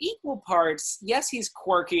he's equal parts. Yes, he's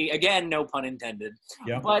quirky. Again, no pun intended.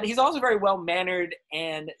 Yeah. But he's also very well mannered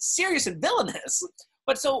and serious and villainous.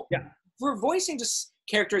 But so Yeah. we're voicing just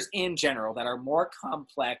characters in general that are more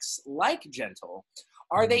complex, like Gentle.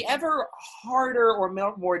 Are they ever harder or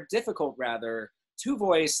more difficult, rather, to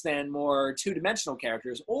voice than more two-dimensional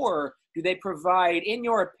characters? Or do they provide, in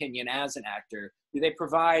your opinion, as an actor, do they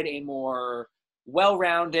provide a more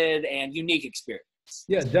well-rounded and unique experience?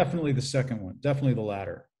 Yeah, definitely the second one. Definitely the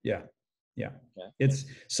latter. Yeah. Yeah. Okay. It's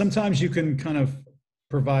sometimes you can kind of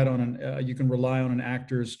you can rely on an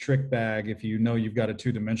actor's trick bag if you know you've got a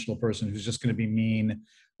two-dimensional person who's just going to be mean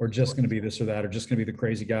or just going to be this or that or just going to be the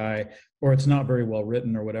crazy guy or it's not very well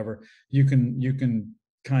written or whatever. You can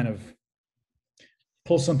kind of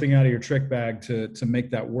pull something out of your trick bag to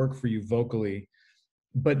make that work for you vocally.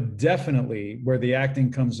 But definitely where the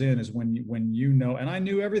acting comes in is when you know, and I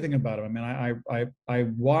knew everything about him. I mean, I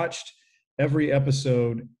watched every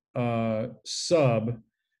episode sub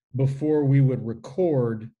before we would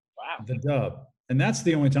record the dub. And that's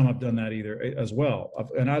the only time I've done that either as well.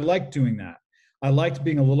 And I liked doing that. I liked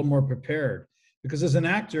being a little more prepared because as an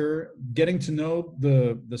actor, getting to know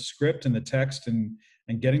the script and the text and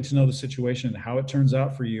getting to know the situation and how it turns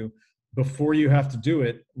out for you before you have to do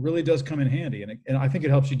it really does come in handy. And I think it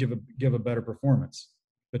helps you give a better performance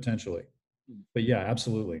potentially. But yeah,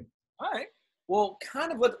 absolutely. All right. Well,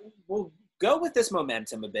 we'll go with this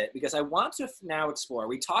momentum a bit because I want to now explore.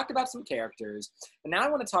 We talked about some characters, and now I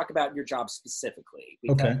want to talk about your job specifically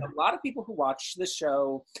because Okay. a lot of people who watch the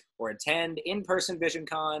show or attend in-person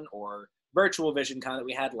Visioncon or virtual Visioncon that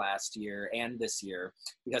we had last year and this year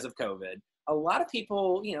because of COVID, a lot of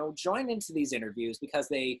people, join into these interviews because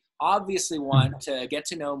they obviously want to get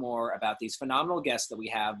to know more about these phenomenal guests that we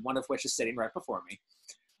have, one of which is sitting right before me.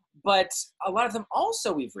 But a lot of them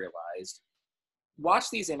also, we've realized, watch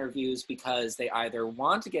these interviews because they either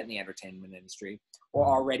want to get in the entertainment industry or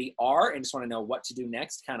already are and just want to know what to do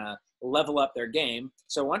next, kind of level up their game.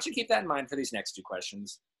 So I want you to keep that in mind for these next two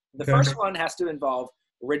questions. The first one has to involve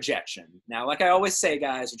rejection. Now, like I always say,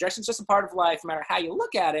 guys, rejection is just a part of life, no matter how you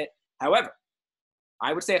look at it. However,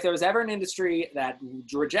 I would say if there was ever an industry that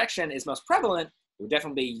rejection is most prevalent, it would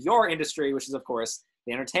definitely be your industry, which is, of course,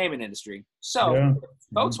 the entertainment industry. So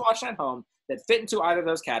folks watching at home that fit into either of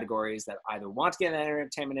those categories, that either want to get in the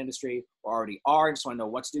entertainment industry or already are and just want to know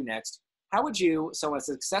what to do next, how would you, someone as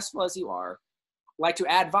successful as you are, like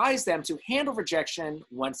to advise them to handle rejection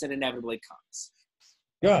once it inevitably comes?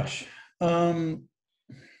 Gosh.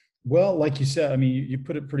 Well, like you said, I mean, you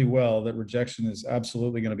put it pretty well that rejection is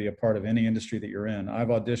absolutely going to be a part of any industry that you're in. I've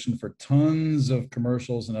auditioned for tons of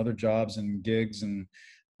commercials and other jobs and gigs and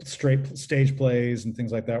straight stage plays and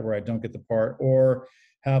things like that where I don't get the part or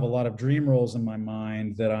have a lot of dream roles in my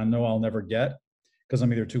mind that I know I'll never get because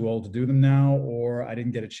I'm either too old to do them now or I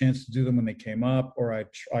didn't get a chance to do them when they came up or I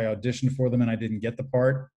auditioned for them and I didn't get the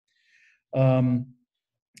part.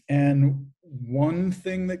 And one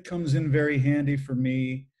thing that comes in very handy for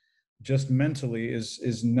me just mentally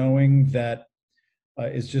is knowing that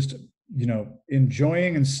is just,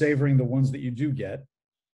 enjoying and savoring the ones that you do get.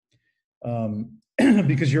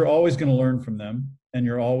 Because you're always going to learn from them and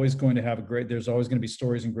you're always going to have there's always going to be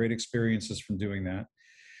stories and great experiences from doing that.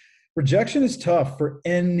 Rejection is tough for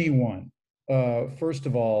anyone. First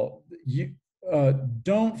of all, you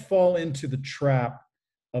don't fall into the trap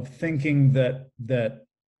of thinking that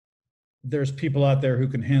there's people out there who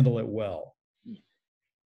can handle it well.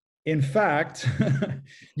 In fact,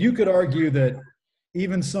 you could argue that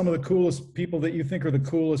even some of the coolest people that you think are the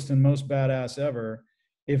coolest and most badass ever,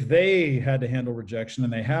 if they had to handle rejection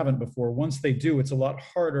and they haven't before, once they do, it's a lot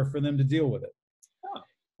harder for them to deal with it.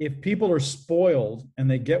 If people are spoiled and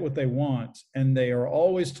they get what they want and they are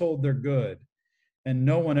always told they're good and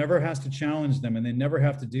no one ever has to challenge them and they never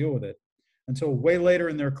have to deal with it until way later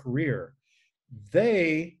in their career,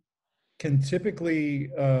 they can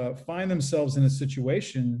typically find themselves in a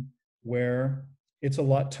situation where it's a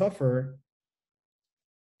lot tougher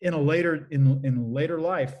in later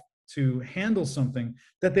life to handle something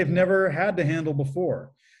that they've never had to handle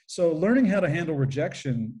before. So learning how to handle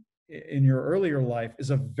rejection in your earlier life is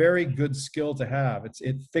a very good skill to have.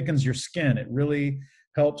 It thickens your skin. It really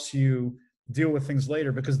helps you deal with things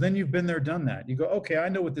later, because then you've been there, done that. You go, okay, I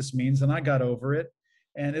know what this means, and I got over it,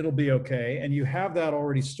 and it'll be okay. And you have that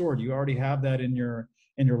already stored. You already have that in your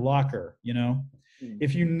locker, you know?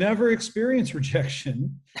 If you never experience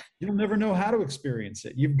rejection, you'll never know how to experience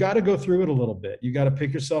it. You've got to go through it a little bit. You got to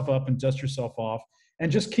pick yourself up and dust yourself off,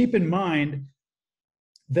 and just keep in mind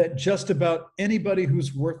that just about anybody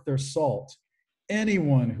who's worth their salt,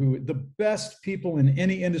 the best people in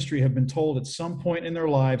any industry have been told at some point in their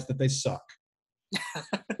lives that they suck.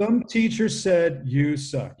 Some teacher said, you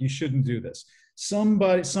suck, you shouldn't do this. Some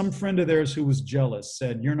friend of theirs who was jealous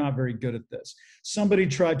said, you're not very good at this. Somebody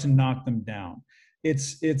tried to knock them down.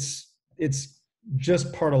 It's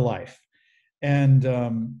just part of life.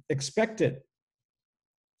 And expect it.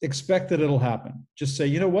 Expect that it'll happen. Just say,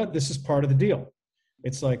 you know what, this is part of the deal.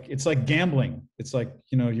 It's like gambling. It's like,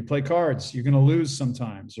 you know, you play cards, you're going to lose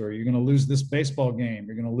sometimes, or you're going to lose this baseball game,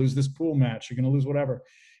 you're going to lose this pool match, you're going to lose whatever.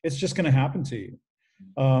 It's just going to happen to you.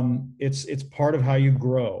 It's part of how you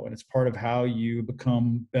grow, and it's part of how you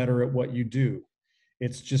become better at what you do.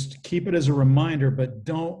 It's just keep it as a reminder, but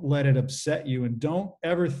don't let it upset you. And don't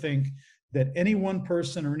ever think that any one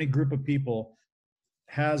person or any group of people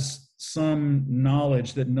has some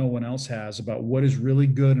knowledge that no one else has about what is really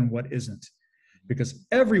good and what isn't. Because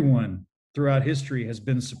everyone throughout history has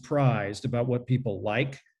been surprised about what people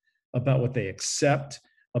like, about what they accept,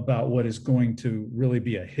 about what is going to really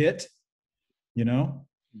be a hit. You know,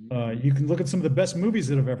 you can look at some of the best movies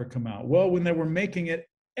that have ever come out. Well, when they were making it,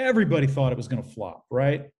 everybody thought it was going to flop,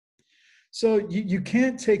 right? So you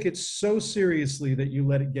can't take it so seriously that you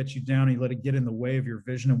let it get you down and you let it get in the way of your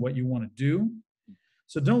vision and what you want to do.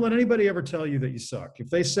 So don't let anybody ever tell you that you suck. If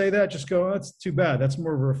they say that, just go, oh, that's too bad. That's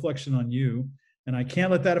more of a reflection on you. And I can't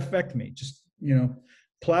let that affect me. Just, you know,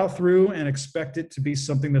 plow through and expect it to be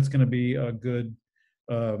something that's going to be a good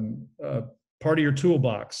part of your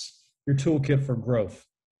toolbox, your toolkit for growth.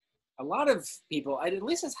 A lot of people, at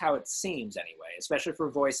least that's how it seems anyway, especially for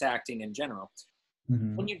voice acting in general.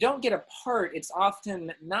 Mm-hmm. When you don't get a part, it's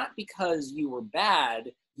often not because you were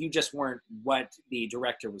bad, you just weren't what the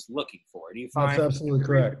director was looking for. Do you find that's absolutely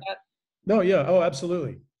correct? No, yeah, oh,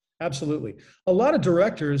 absolutely. Absolutely. A lot of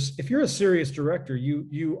directors, if you're a serious director,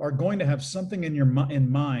 you are going to have something in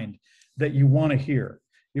in mind that you want to hear.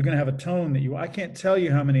 You're going to have a tone that I can't tell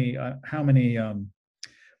you how many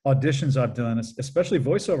auditions I've done, especially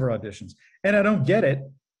voiceover auditions, and I don't get it.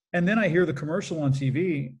 And then I hear the commercial on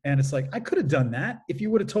TV, and it's like, I could have done that. If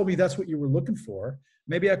you would have told me that's what you were looking for,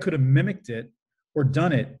 maybe I could have mimicked it or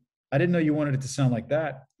done it. I didn't know you wanted it to sound like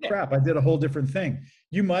that. Yeah. Crap, I did a whole different thing.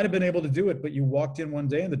 You might have been able to do it, but you walked in one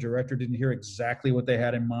day and the director didn't hear exactly what they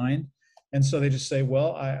had in mind. And so they just say,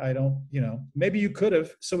 well, I don't, you know, maybe you could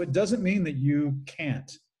have. So it doesn't mean that you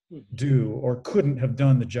can't do or couldn't have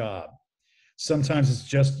done the job. Sometimes it's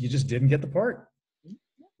just, you just didn't get the part.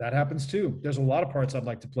 That happens too. There's a lot of parts I'd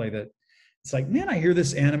like to play that it's like, man, I hear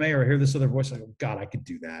this anime or I hear this other voice. I go, God, I could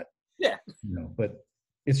do that. Yeah. You know, but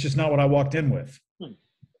it's just not what I walked in with.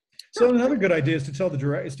 So another good idea is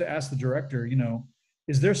to ask the director, you know,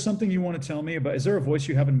 is there something you want to tell me about? Is there a voice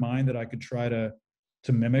you have in mind that I could try to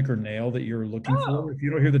mimic or nail that you're looking for? If you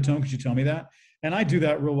don't hear the tone, could you tell me that? And I do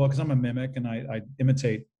that real well because I'm a mimic and I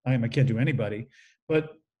imitate. I can't do anybody.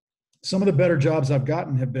 But some of the better jobs I've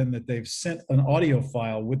gotten have been that they've sent an audio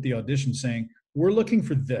file with the audition saying, we're looking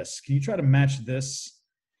for this. Can you try to match this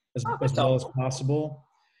as well as possible?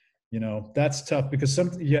 You know, that's tough because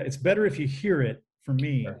it's better if you hear it for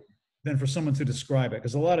me than for someone to describe it,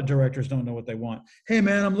 because a lot of directors don't know what they want. Hey,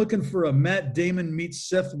 man, I'm looking for a Matt Damon meets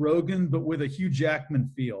Seth Rogen, but with a Hugh Jackman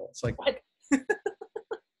feel. It's like, what?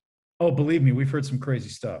 Oh, believe me, we've heard some crazy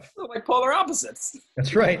stuff. Like polar opposites.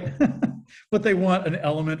 That's right. But they want an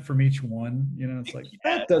element from each one. You know, it's like,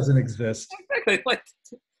 that doesn't exist. Exactly. Like,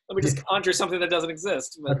 let me just conjure something that doesn't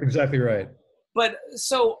exist. But, that's exactly right. But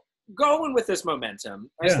so going with this momentum,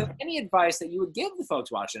 is there any advice that you would give the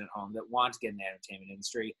folks watching at home that want to get in the entertainment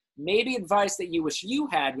industry? Maybe advice that you wish you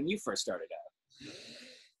had when you first started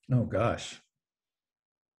out? Oh, gosh.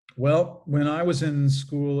 Well, when I was in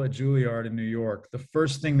school at Juilliard in New York, the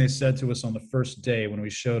first thing they said to us on the first day when we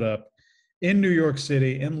showed up in New York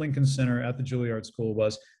City, in Lincoln Center at the Juilliard School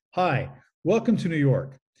was, hi, welcome to New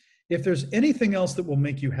York. If there's anything else that will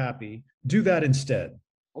make you happy, do that instead.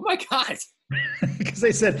 Oh my God. Because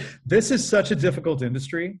they said, this is such a difficult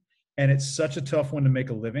industry and it's such a tough one to make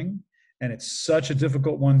a living. and it's such a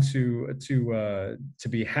difficult one to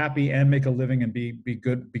be happy and make a living and be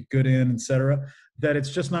good in, etc., that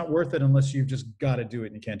it's just not worth it unless you've just got to do it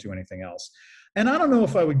and you can't do anything else. And I don't know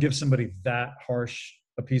if I would give somebody that harsh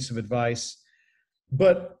a piece of advice,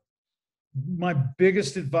 but my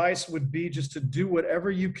biggest advice would be just to do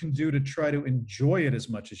whatever you can do to try to enjoy it as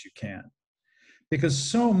much as you can, because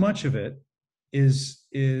so much of it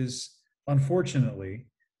is unfortunately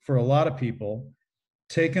for a lot of people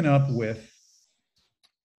taken up with,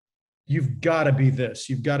 you've got to be this,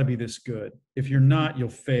 you've got to be this good. If you're not, you'll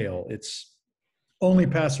fail. It's only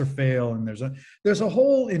pass or fail. And there's a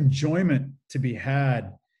whole enjoyment to be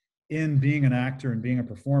had in being an actor and being a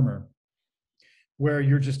performer, where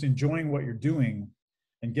you're just enjoying what you're doing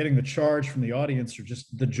and getting the charge from the audience, or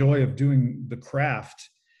just the joy of doing the craft,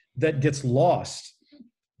 that gets lost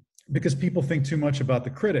because people think too much about the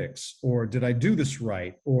critics, or did I do this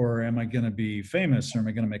right? Or am I going to be famous? Or am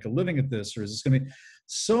I going to make a living at this? Or is this going to be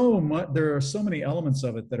so much? There are so many elements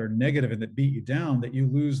of it that are negative and that beat you down, that you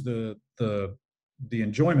lose the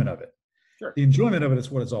enjoyment of it. Sure. The enjoyment of it is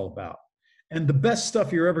what it's all about. And the best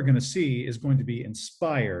stuff you're ever going to see is going to be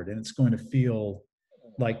inspired, and it's going to feel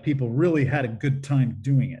like people really had a good time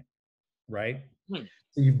doing it, right? So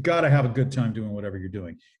you've got to have a good time doing whatever you're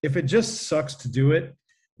doing. If it just sucks to do it,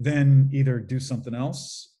 then either do something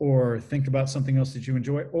else or think about something else that you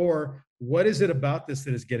enjoy. Or what is it about this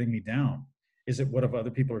that is getting me down? Is it what other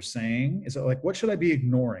people are saying? Is it like, what should I be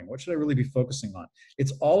ignoring? What should I really be focusing on?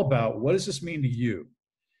 It's all about, what does this mean to you?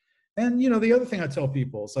 And, you know, the other thing I tell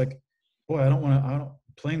people is like, boy,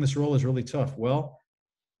 playing this role is really tough. Well,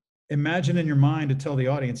 imagine in your mind to tell the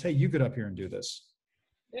audience, hey, you get up here and do this.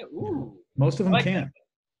 Yeah, ooh. Most of them can't.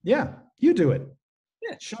 Yeah, you do it.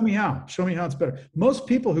 Yeah. Show me how it's better. Most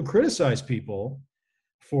people who criticize people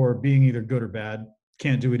for being either good or bad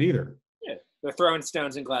can't do it either. Yeah, they're throwing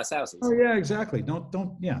stones in glass houses. Oh yeah, exactly.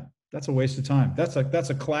 Yeah, that's a waste of time. That's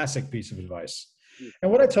a classic piece of advice. And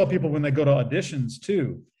what I tell people when they go to auditions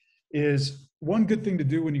too is, one good thing to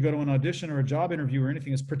do when you go to an audition or a job interview or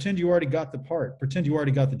anything is pretend you already got the part, pretend you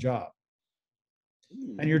already got the job.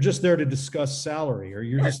 And you're just there to discuss salary, or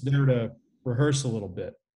you're just there to rehearse a little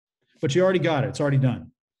bit. But you already got it. It's already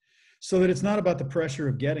done. So that it's not about the pressure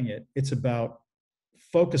of getting it. It's about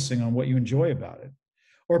focusing on what you enjoy about it.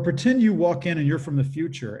 Or pretend you walk in and you're from the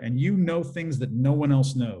future and you know things that no one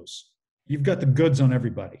else knows. You've got the goods on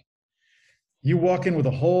everybody. You walk in with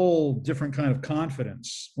a whole different kind of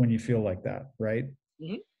confidence when you feel like that, right?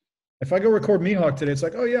 Mm-hmm. If I go record Mihawk today, it's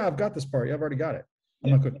like, oh yeah, I've got this part. Yeah, I've already got it. I'm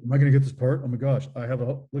not good. Am I going to get this part? Oh my gosh,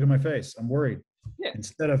 look at my face. I'm worried. Yeah.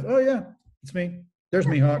 Instead of, oh yeah, it's me. There's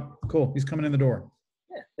Mihawk. Cool. He's coming in the door.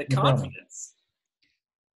 Yeah, the confidence.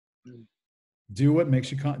 Do what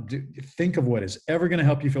makes you think of what is ever going to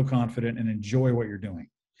help you feel confident and enjoy what you're doing.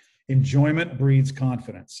 Enjoyment breeds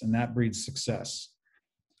confidence, and that breeds success.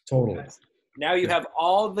 Totally. Okay. Now you have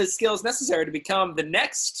all the skills necessary to become the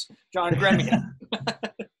next John Gremillion.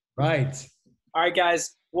 Right. All right,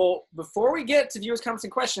 guys. Well, before we get to viewers' comments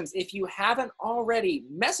and questions, if you haven't already,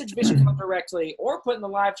 message Visioncon directly or put in the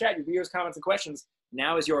live chat your viewers' comments and questions.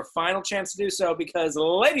 Now is your final chance to do so, because,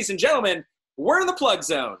 ladies and gentlemen, we're in the plug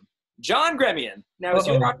zone. John Gremillion, now is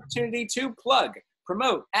your opportunity to plug,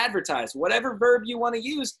 promote, advertise, whatever verb you want to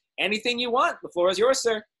use, anything you want. The floor is yours,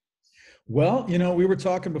 sir. Well, you know, we were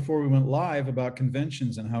talking before we went live about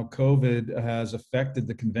conventions and how COVID has affected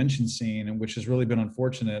the convention scene, and which has really been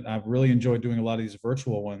unfortunate. I've really enjoyed doing a lot of these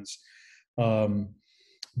virtual ones.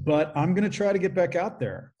 But I'm going to try to get back out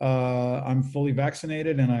there. I'm fully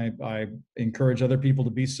vaccinated, and I encourage other people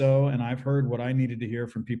to be so. And I've heard what I needed to hear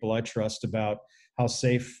from people I trust about how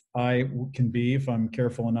safe I can be if I'm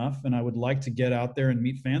careful enough. And I would like to get out there and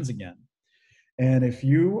meet fans again. And if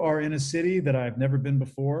you are in a city that I've never been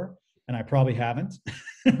before, and I probably haven't,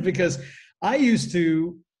 because I used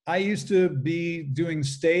to be doing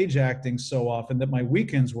stage acting so often that my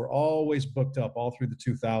weekends were always booked up all through the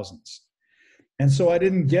 2000s. And so I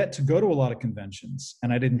didn't get to go to a lot of conventions,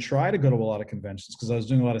 and I didn't try to go to a lot of conventions because I was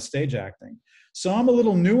doing a lot of stage acting. So I'm a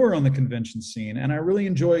little newer on the convention scene, and I really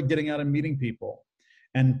enjoy getting out and meeting people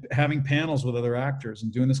and having panels with other actors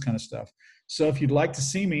and doing this kind of stuff. So if you'd like to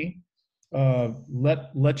see me,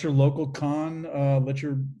 let your local con, go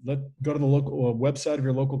to the local website of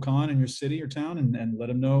your local con in your city or town and let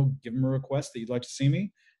them know, give them a request that you'd like to see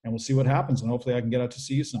me, and we'll see what happens. And hopefully I can get out to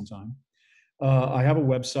see you sometime. I have a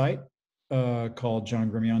website called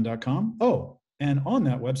johngrimillon.com. Oh, and on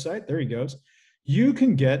that website, there he goes, you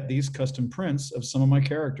can get these custom prints of some of my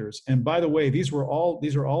characters. And by the way, these are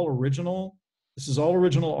all original. This is all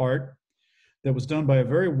original art that was done by a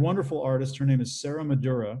very wonderful artist. Her name is Sarah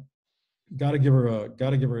Madura. got to give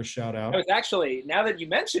her a shout I out. was actually, now that you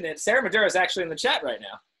mention it, Sarah Madura is actually in the chat right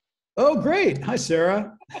now. Oh, great. Hi,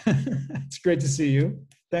 Sarah. It's great to see you.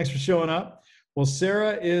 Thanks for showing up. Well,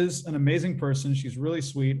 Sarah is an amazing person. She's really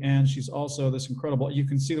sweet, and she's also this incredible, you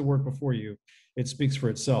can see the work before you. It speaks for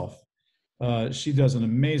itself. She does an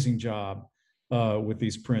amazing job with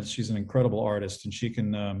these prints. She's an incredible artist, and she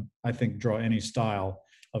can, I think, draw any style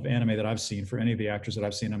of anime that I've seen. For any of the actors that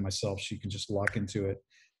I've seen on myself, she can just lock into it.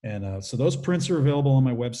 And so those prints are available on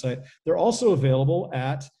my website. They're also available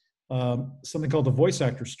at something called the Voice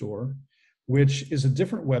Actor Store, which is a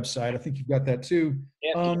different website. I think you've got that too.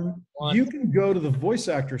 You can go to the Voice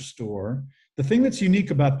Actor Store. The thing that's unique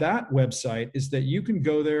about that website is that you can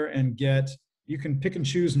go there and you can pick and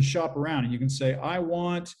choose and shop around. And you can say, I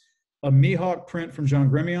want a Mihawk print from John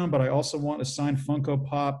Gremillion, but I also want a signed Funko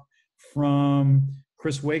Pop from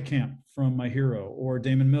Chris Waycamp from My Hero, or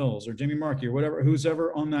Damon Mills, or Jamie Markey, or whatever, who's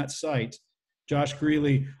ever on that site, Josh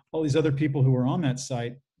Greeley, all these other people who are on that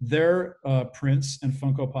site, their prints and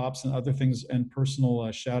Funko Pops and other things and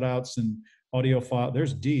personal shout outs and audio file,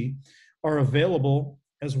 there's D, are available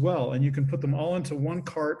as well. And you can put them all into one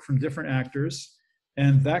cart from different actors,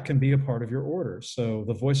 and that can be a part of your order. So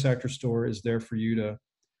the Voice Actor Store is there for you to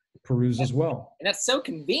peruse as well. And that's so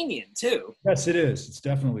convenient too. Yes, it is. It's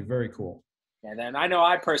definitely very cool. And then I know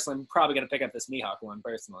I personally am probably going to pick up this Mihawk one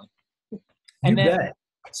personally. You bet.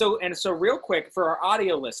 So real quick, for our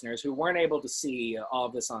audio listeners who weren't able to see all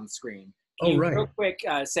of this on screen, can you real quick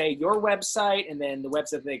say your website and then the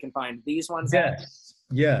website they can find these ones at?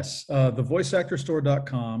 Yes.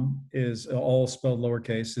 thevoiceactorstore.com is all spelled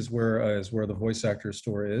lowercase, is where the Voice Actor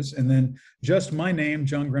Store is. And then just my name,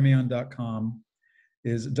 johngremillion.com,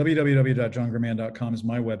 is www.johngremillion.com is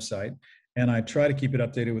my website. And I try to keep it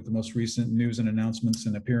updated with the most recent news and announcements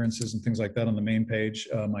and appearances and things like that on the main page.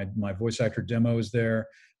 My voice actor demo is there.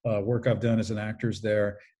 Work I've done as an actor is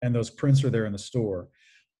there. And those prints are there in the store.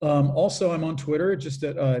 Also, I'm on Twitter. Just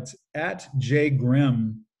it's at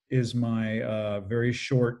jgrem is my very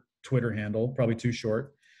short Twitter handle, probably too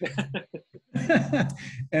short.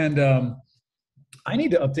 And I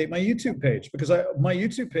need to update my YouTube page, because my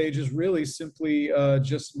YouTube page is really simply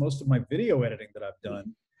just most of my video editing that I've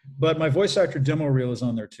done. But my voice actor demo reel is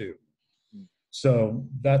on there too. So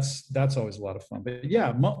that's always a lot of fun. But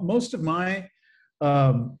yeah, most of my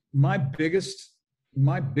biggest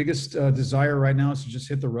desire right now is to just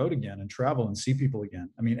hit the road again and travel and see people again.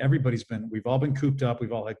 I mean, we've all been cooped up.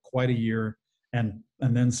 We've all had quite a year and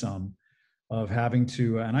then some of having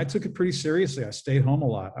to, and I took it pretty seriously. I stayed home a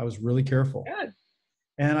lot. I was really careful. Good.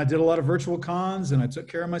 And I did a lot of virtual cons, and I took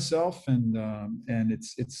care of myself. And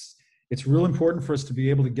it's real important for us to be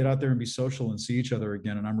able to get out there and be social and see each other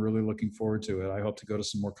again. And I'm really looking forward to it. I hope to go to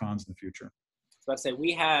some more cons in the future. So I'd say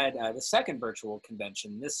we had the second virtual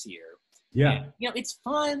convention this year. Yeah. And, it's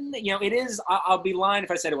fun. It is, I'll be lying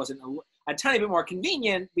if I said it wasn't a tiny bit more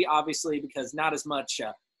convenient, obviously, because not as much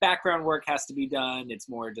background work has to be done. It's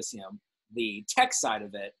more just, the tech side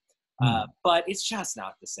of it. But it's just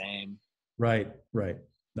not the same. Right.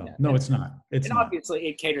 No, it's not. Obviously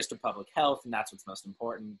it caters to public health, and that's what's most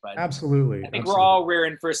important. But absolutely. I think we're all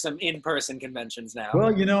rearing for some in-person conventions now.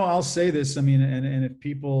 Well, I'll say this. I mean, and if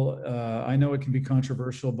people, I know it can be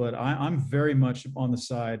controversial, but I'm very much on the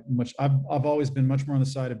side. I've always been much more on the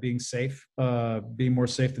side of being safe, being more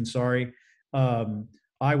safe than sorry.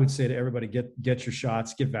 I would say to everybody, get your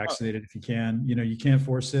shots, get vaccinated if you can. You can't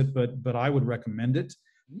force it, but I would recommend it,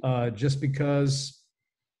 just because.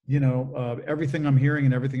 Everything I'm hearing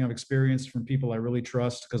and everything I've experienced from people I really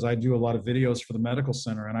trust, because I do a lot of videos for the medical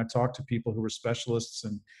center, and I talk to people who are specialists,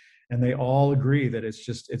 and they all agree that it's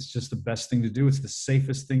just the best thing to do. It's the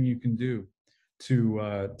safest thing you can do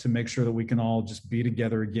to make sure that we can all just be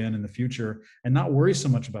together again in the future and not worry so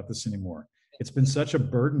much about this anymore. It's been such a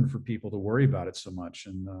burden for people to worry about it so much,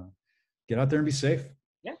 and get out there and be safe.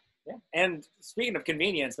 Yeah. And speaking of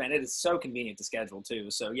convenience, man, it is so convenient to schedule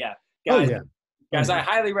too. So yeah, guys. Oh, yeah. Guys, I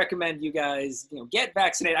highly recommend you guys, get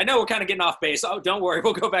vaccinated. I know we're kind of getting off base. Oh, don't worry.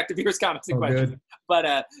 We'll go back to viewers' comments and questions. Good.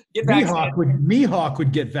 But get vaccinated. Mihawk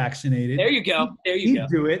would get vaccinated. There you go. He'd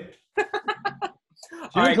do it.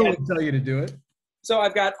 Jericho would tell you to do it. So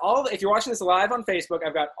I've got if you're watching this live on Facebook,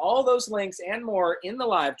 I've got all those links and more in the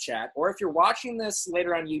live chat. Or if you're watching this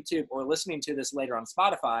later on YouTube or listening to this later on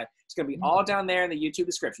Spotify, it's going to be all down there in the YouTube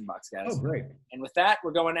description box, guys. Oh, great. And with that,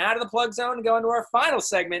 we're going out of the plug zone and going to our final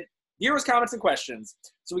segment, viewers' comments and questions.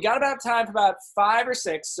 So we got about time for about 5 or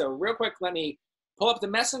 6. So real quick, let me pull up the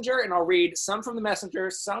messenger, and I'll read some from the messenger,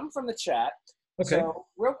 some from the chat. Okay. So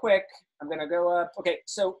real quick, I'm going to go up. Okay,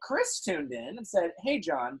 so Chris tuned in and said, hey,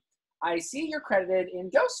 John, I see you're credited in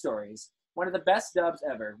Ghost Stories. one of the best dubs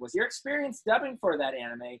ever. Was your experience dubbing for that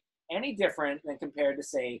anime any different than compared to,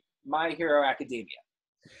 say, My Hero Academia?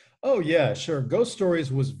 Oh yeah, sure. Ghost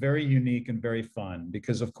Stories was very unique and very fun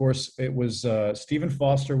because, of course, it was Stephen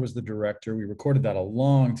Foster was the director. We recorded that a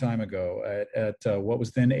long time ago at what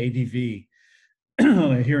was then ADV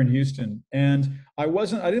here in Houston. And I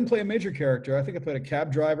didn't play a major character. I think I played a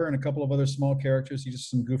cab driver and a couple of other small characters.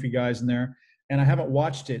 Just some goofy guys in there. And I haven't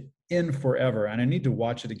watched it in forever. And I need to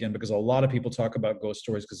watch it again because a lot of people talk about Ghost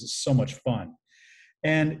Stories because it's so much fun.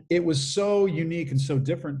 And it was so unique and so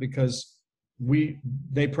different because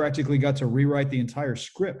they practically got to rewrite the entire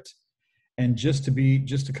script and just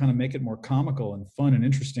to kind of make it more comical and fun and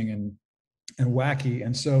interesting and wacky.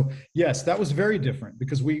 And so, yes, that was very different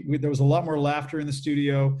because there was a lot more laughter in the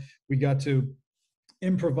studio. We got to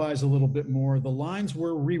improvise a little bit more. The lines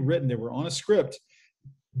were rewritten. They were on a script,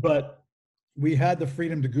 but we had the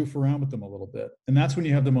freedom to goof around with them a little bit. And that's when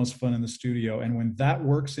you have the most fun in the studio. And when that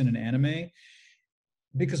works in an anime,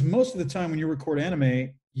 because most of the time when you record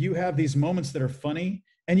anime, you have these moments that are funny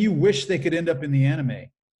and you wish they could end up in the anime.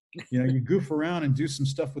 You goof around and do some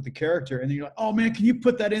stuff with the character and then you're like, oh man, can you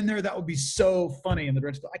put that in there? That would be so funny. And the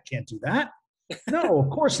director goes, I can't do that. No, of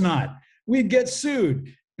course not. We'd get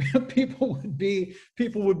sued. People would be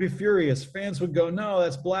furious. Fans would go, no,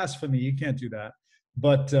 that's blasphemy. You can't do that.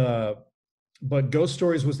 But Ghost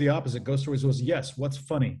Stories was the opposite. Ghost Stories was, yes, what's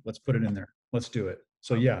funny? Let's put it in there. Let's do it.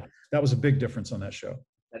 So yeah, that was a big difference on that show.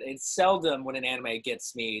 It's seldom when an anime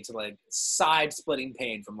gets me to like side-splitting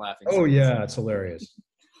pain from laughing. Oh yeah, it's hilarious.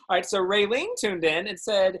 All right, so Raylene tuned in and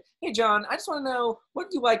said, hey John, I just want to know, what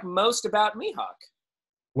do you like most about Mihawk?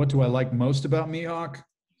 What do I like most about Mihawk?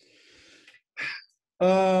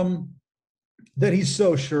 That he's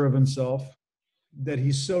so sure of himself, that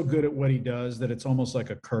he's so good at what he does that it's almost like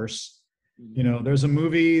a curse. There's a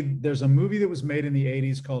movie that was made in the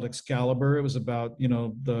 80s called Excalibur. It was about,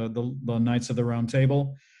 the Knights of the Round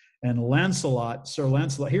Table. And Sir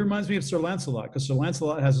Lancelot, he reminds me of Sir Lancelot because Sir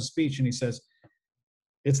Lancelot has a speech and he says,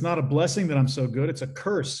 it's not a blessing that I'm so good, it's a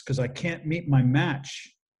curse because I can't meet my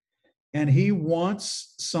match. And he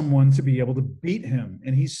wants someone to be able to beat him.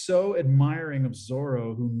 And he's so admiring of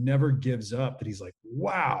Zorro, who never gives up, that he's like,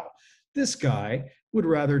 wow, this guy would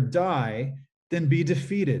rather die than be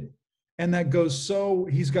defeated. And that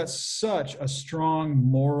he's got such a strong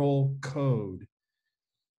moral code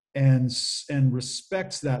and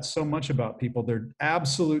respects that so much about people, their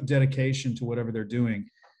absolute dedication to whatever they're doing.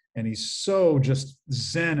 And he's so just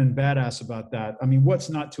zen and badass about that. I mean, what's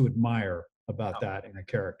not to admire about that in a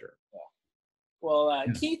character? Well,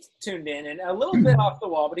 Keith tuned in and a little bit off the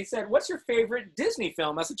wall, but he said, what's your favorite Disney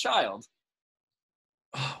film as a child?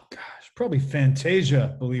 Oh gosh, probably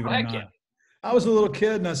Fantasia, believe it or not. I was a little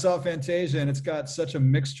kid and I saw Fantasia, and it's got such a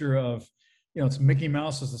mixture of, it's Mickey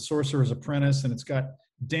Mouse as the Sorcerer's Apprentice, and it's got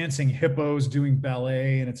dancing hippos doing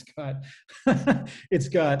ballet, and it's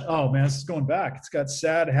got, oh man, this is going back. It's got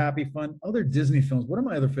sad, happy, fun. Other Disney films. What are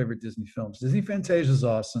my other favorite Disney films? Disney Fantasia is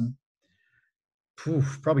awesome.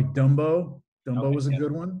 Probably Dumbo. Dumbo was a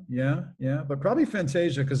good one. Yeah. But probably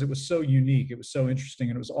Fantasia because it was so unique. It was so interesting,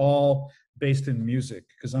 and it was all based in music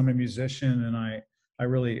because I'm a musician, and I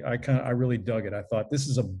really dug it. I thought this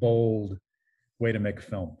is a bold way to make a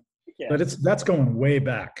film. Yeah. But that's going way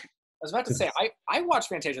back. I was about to say, I watched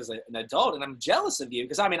Fantasia as an adult, and I'm jealous of you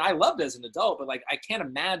because, I mean, I loved it as an adult, but, like, I can't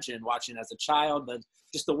imagine watching it as a child, but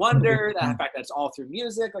just the wonder, the fact that it's all through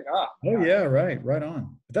music, like, oh. Yeah, right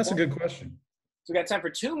on. But that's a good question. So we got time for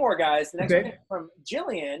two more guys. The next one is from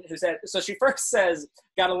Jillian, who said, so she first says,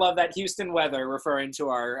 gotta love that Houston weather, referring to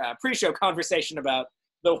our pre-show conversation about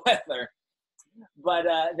the weather. But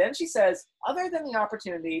then she says, other than the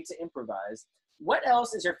opportunity to improvise, what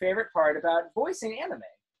else is your favorite part about voicing anime?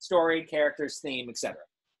 Story, characters, theme, etc.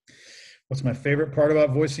 What's my favorite part about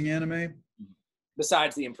voicing anime?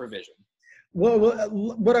 Besides the improvisation. Well,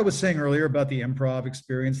 what I was saying earlier about the improv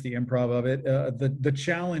experience, the improv of it, the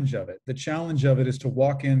challenge of it. The challenge of it is to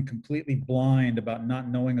walk in completely blind about not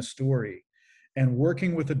knowing a story, and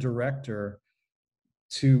working with a director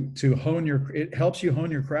to hone it helps you hone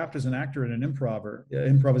your craft as an actor and an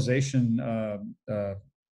improvisation.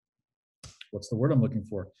 What's the word I'm looking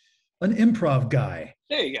for? An improv guy.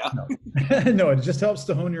 There you go. No, it just helps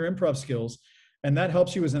to hone your improv skills. And that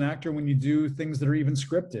helps you as an actor when you do things that are even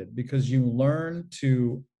scripted, because you learn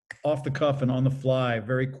to, off the cuff and on the fly,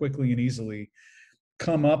 very quickly and easily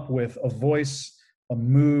come up with a voice, a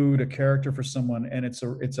mood, a character for someone. And it's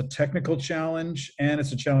a technical challenge, and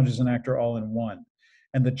it's a challenge as an actor all in one.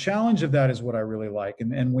 And the challenge of that is what I really like.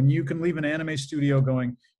 And when you can leave an anime studio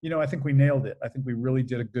going, I think we nailed it. I think we really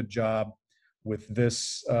did a good job. with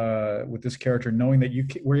this character, knowing that you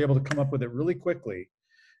were able to come up with it really quickly,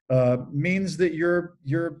 means that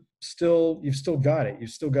you've still got it.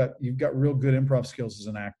 You've got real good improv skills as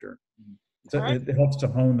an actor. So All right. it helps to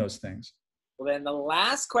hone those things. Well, then the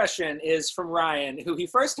last question is from Ryan, who he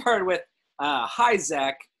first started with, hi,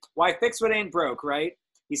 Zach, why fix what ain't broke, right?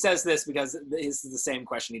 He says this because this is the same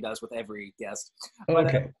question he does with every guest. But,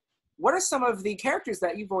 Okay. What are some of the characters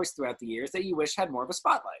that you voiced throughout the years that you wish had more of a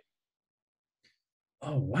spotlight?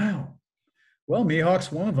 Oh, wow. Well,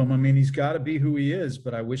 Mihawk's one of them. I mean, he's got to be who he is,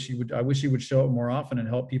 but I wish he would show up more often and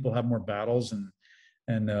help people have more battles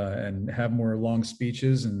and have more long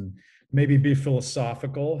speeches and maybe be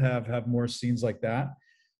philosophical, have more scenes like that.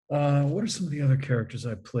 What are some of the other characters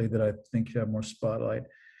I played that I think have more spotlight?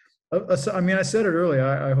 I mean, I said it earlier.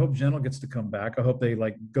 I hope Gentle gets to come back. I hope they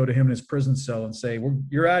like go to him in his prison cell and say,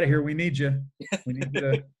 "You're out of here. We need you. We need you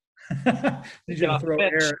to, need you to throw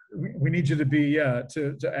air. We need you to be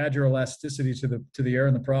to add your elasticity to the air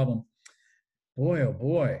and the problem." Boy, oh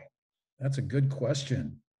boy, that's a good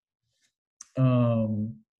question. There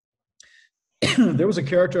was a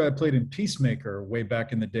character I played in Peacemaker way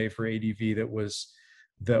back in the day for ADV that was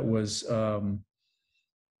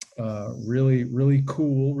really, really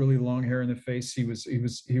cool, really long hair in the face. He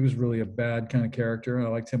was really a bad kind of character, and I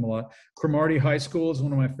liked him a lot. Cromartie High School is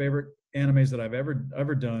one of my favorite animes that I've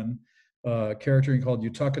ever done. Character called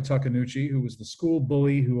Yutaka Takanuchi, who was the school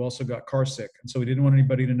bully who also got car sick, and so he didn't want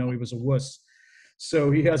anybody to know he was a wuss.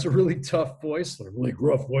 So he has a really tough voice, a really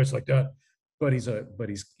gruff voice like that. But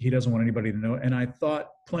he doesn't want anybody to know. And I thought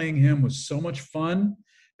playing him was so much fun,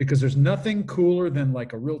 because there's nothing cooler than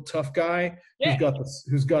like a real tough guy who's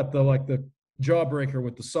got the jawbreaker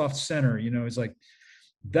with the soft center. You know, he's like,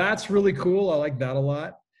 that's really cool. I like that a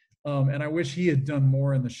lot. And I wish he had done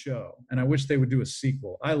more in the show. And I wish they would do a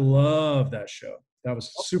sequel. I love that show. That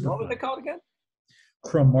was super fun. What was it called again?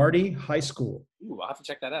 Cromartie High School. Ooh, I'll have to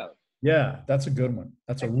check that out. Yeah, that's a good one.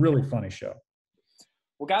 That's a really funny show.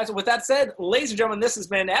 Well, guys, with that said, ladies and gentlemen, this has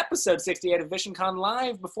been episode 68 of Visioncon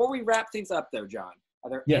Live. Before we wrap things up, though, John,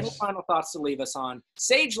 are there any final thoughts to leave us on?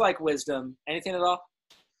 Sage-like wisdom, anything at all?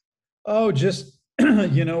 Oh, just,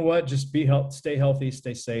 you know what? Just stay healthy,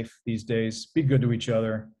 stay safe these days. Be good to each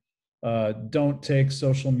other. Don't take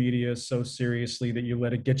social media so seriously that you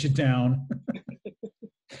let it get you down.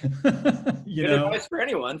 Good advice for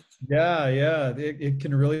anyone. Yeah. It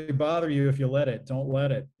can really bother you if you let it. Don't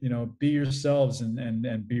let it. You know, be yourselves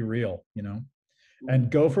and be real, you know, and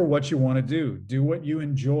go for what you want to do. Do what you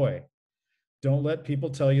enjoy. Don't let people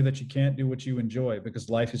tell you that you can't do what you enjoy, because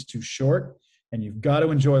life is too short and you've got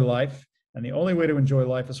to enjoy life. And the only way to enjoy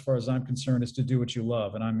life, as far as I'm concerned, is to do what you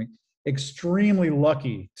love. And I'm extremely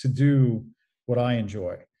lucky to do what I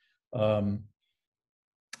enjoy.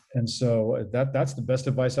 And so that's the best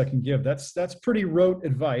advice I can give. That's pretty rote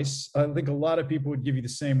advice. I think a lot of people would give you the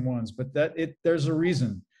same ones, but there's a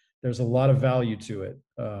reason. There's a lot of value to it.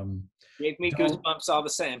 Gave me goosebumps all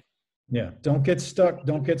the same. Yeah, don't get stuck.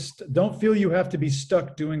 Don't feel you have to be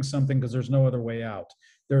stuck doing something because there's no other way out.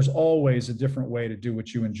 There's always a different way to do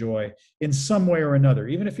what you enjoy in some way or another,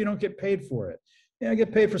 even if you don't get paid for it. Yeah,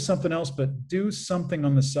 get paid for something else, but do something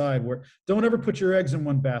on the side where don't ever put your eggs in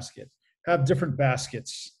one basket. Have different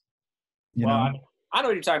baskets. You know? I know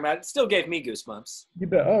what you're talking about. It still gave me goosebumps. You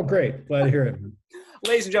bet. Oh, great. Glad to hear it.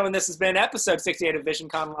 Ladies and gentlemen, this has been episode 68 of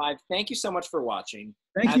Visioncon Live. Thank you so much for watching.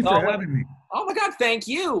 Thank you for having me. Oh, my God. Thank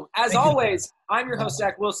you. As always, I'm your host,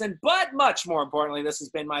 Zach Wilson. But much more importantly, this has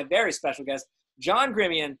been my very special guest, John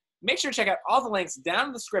Gremillion. Make sure to check out all the links down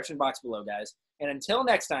in the description box below, guys. And until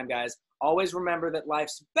next time, guys, always remember that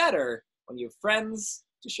life's better when you have friends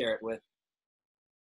to share it with.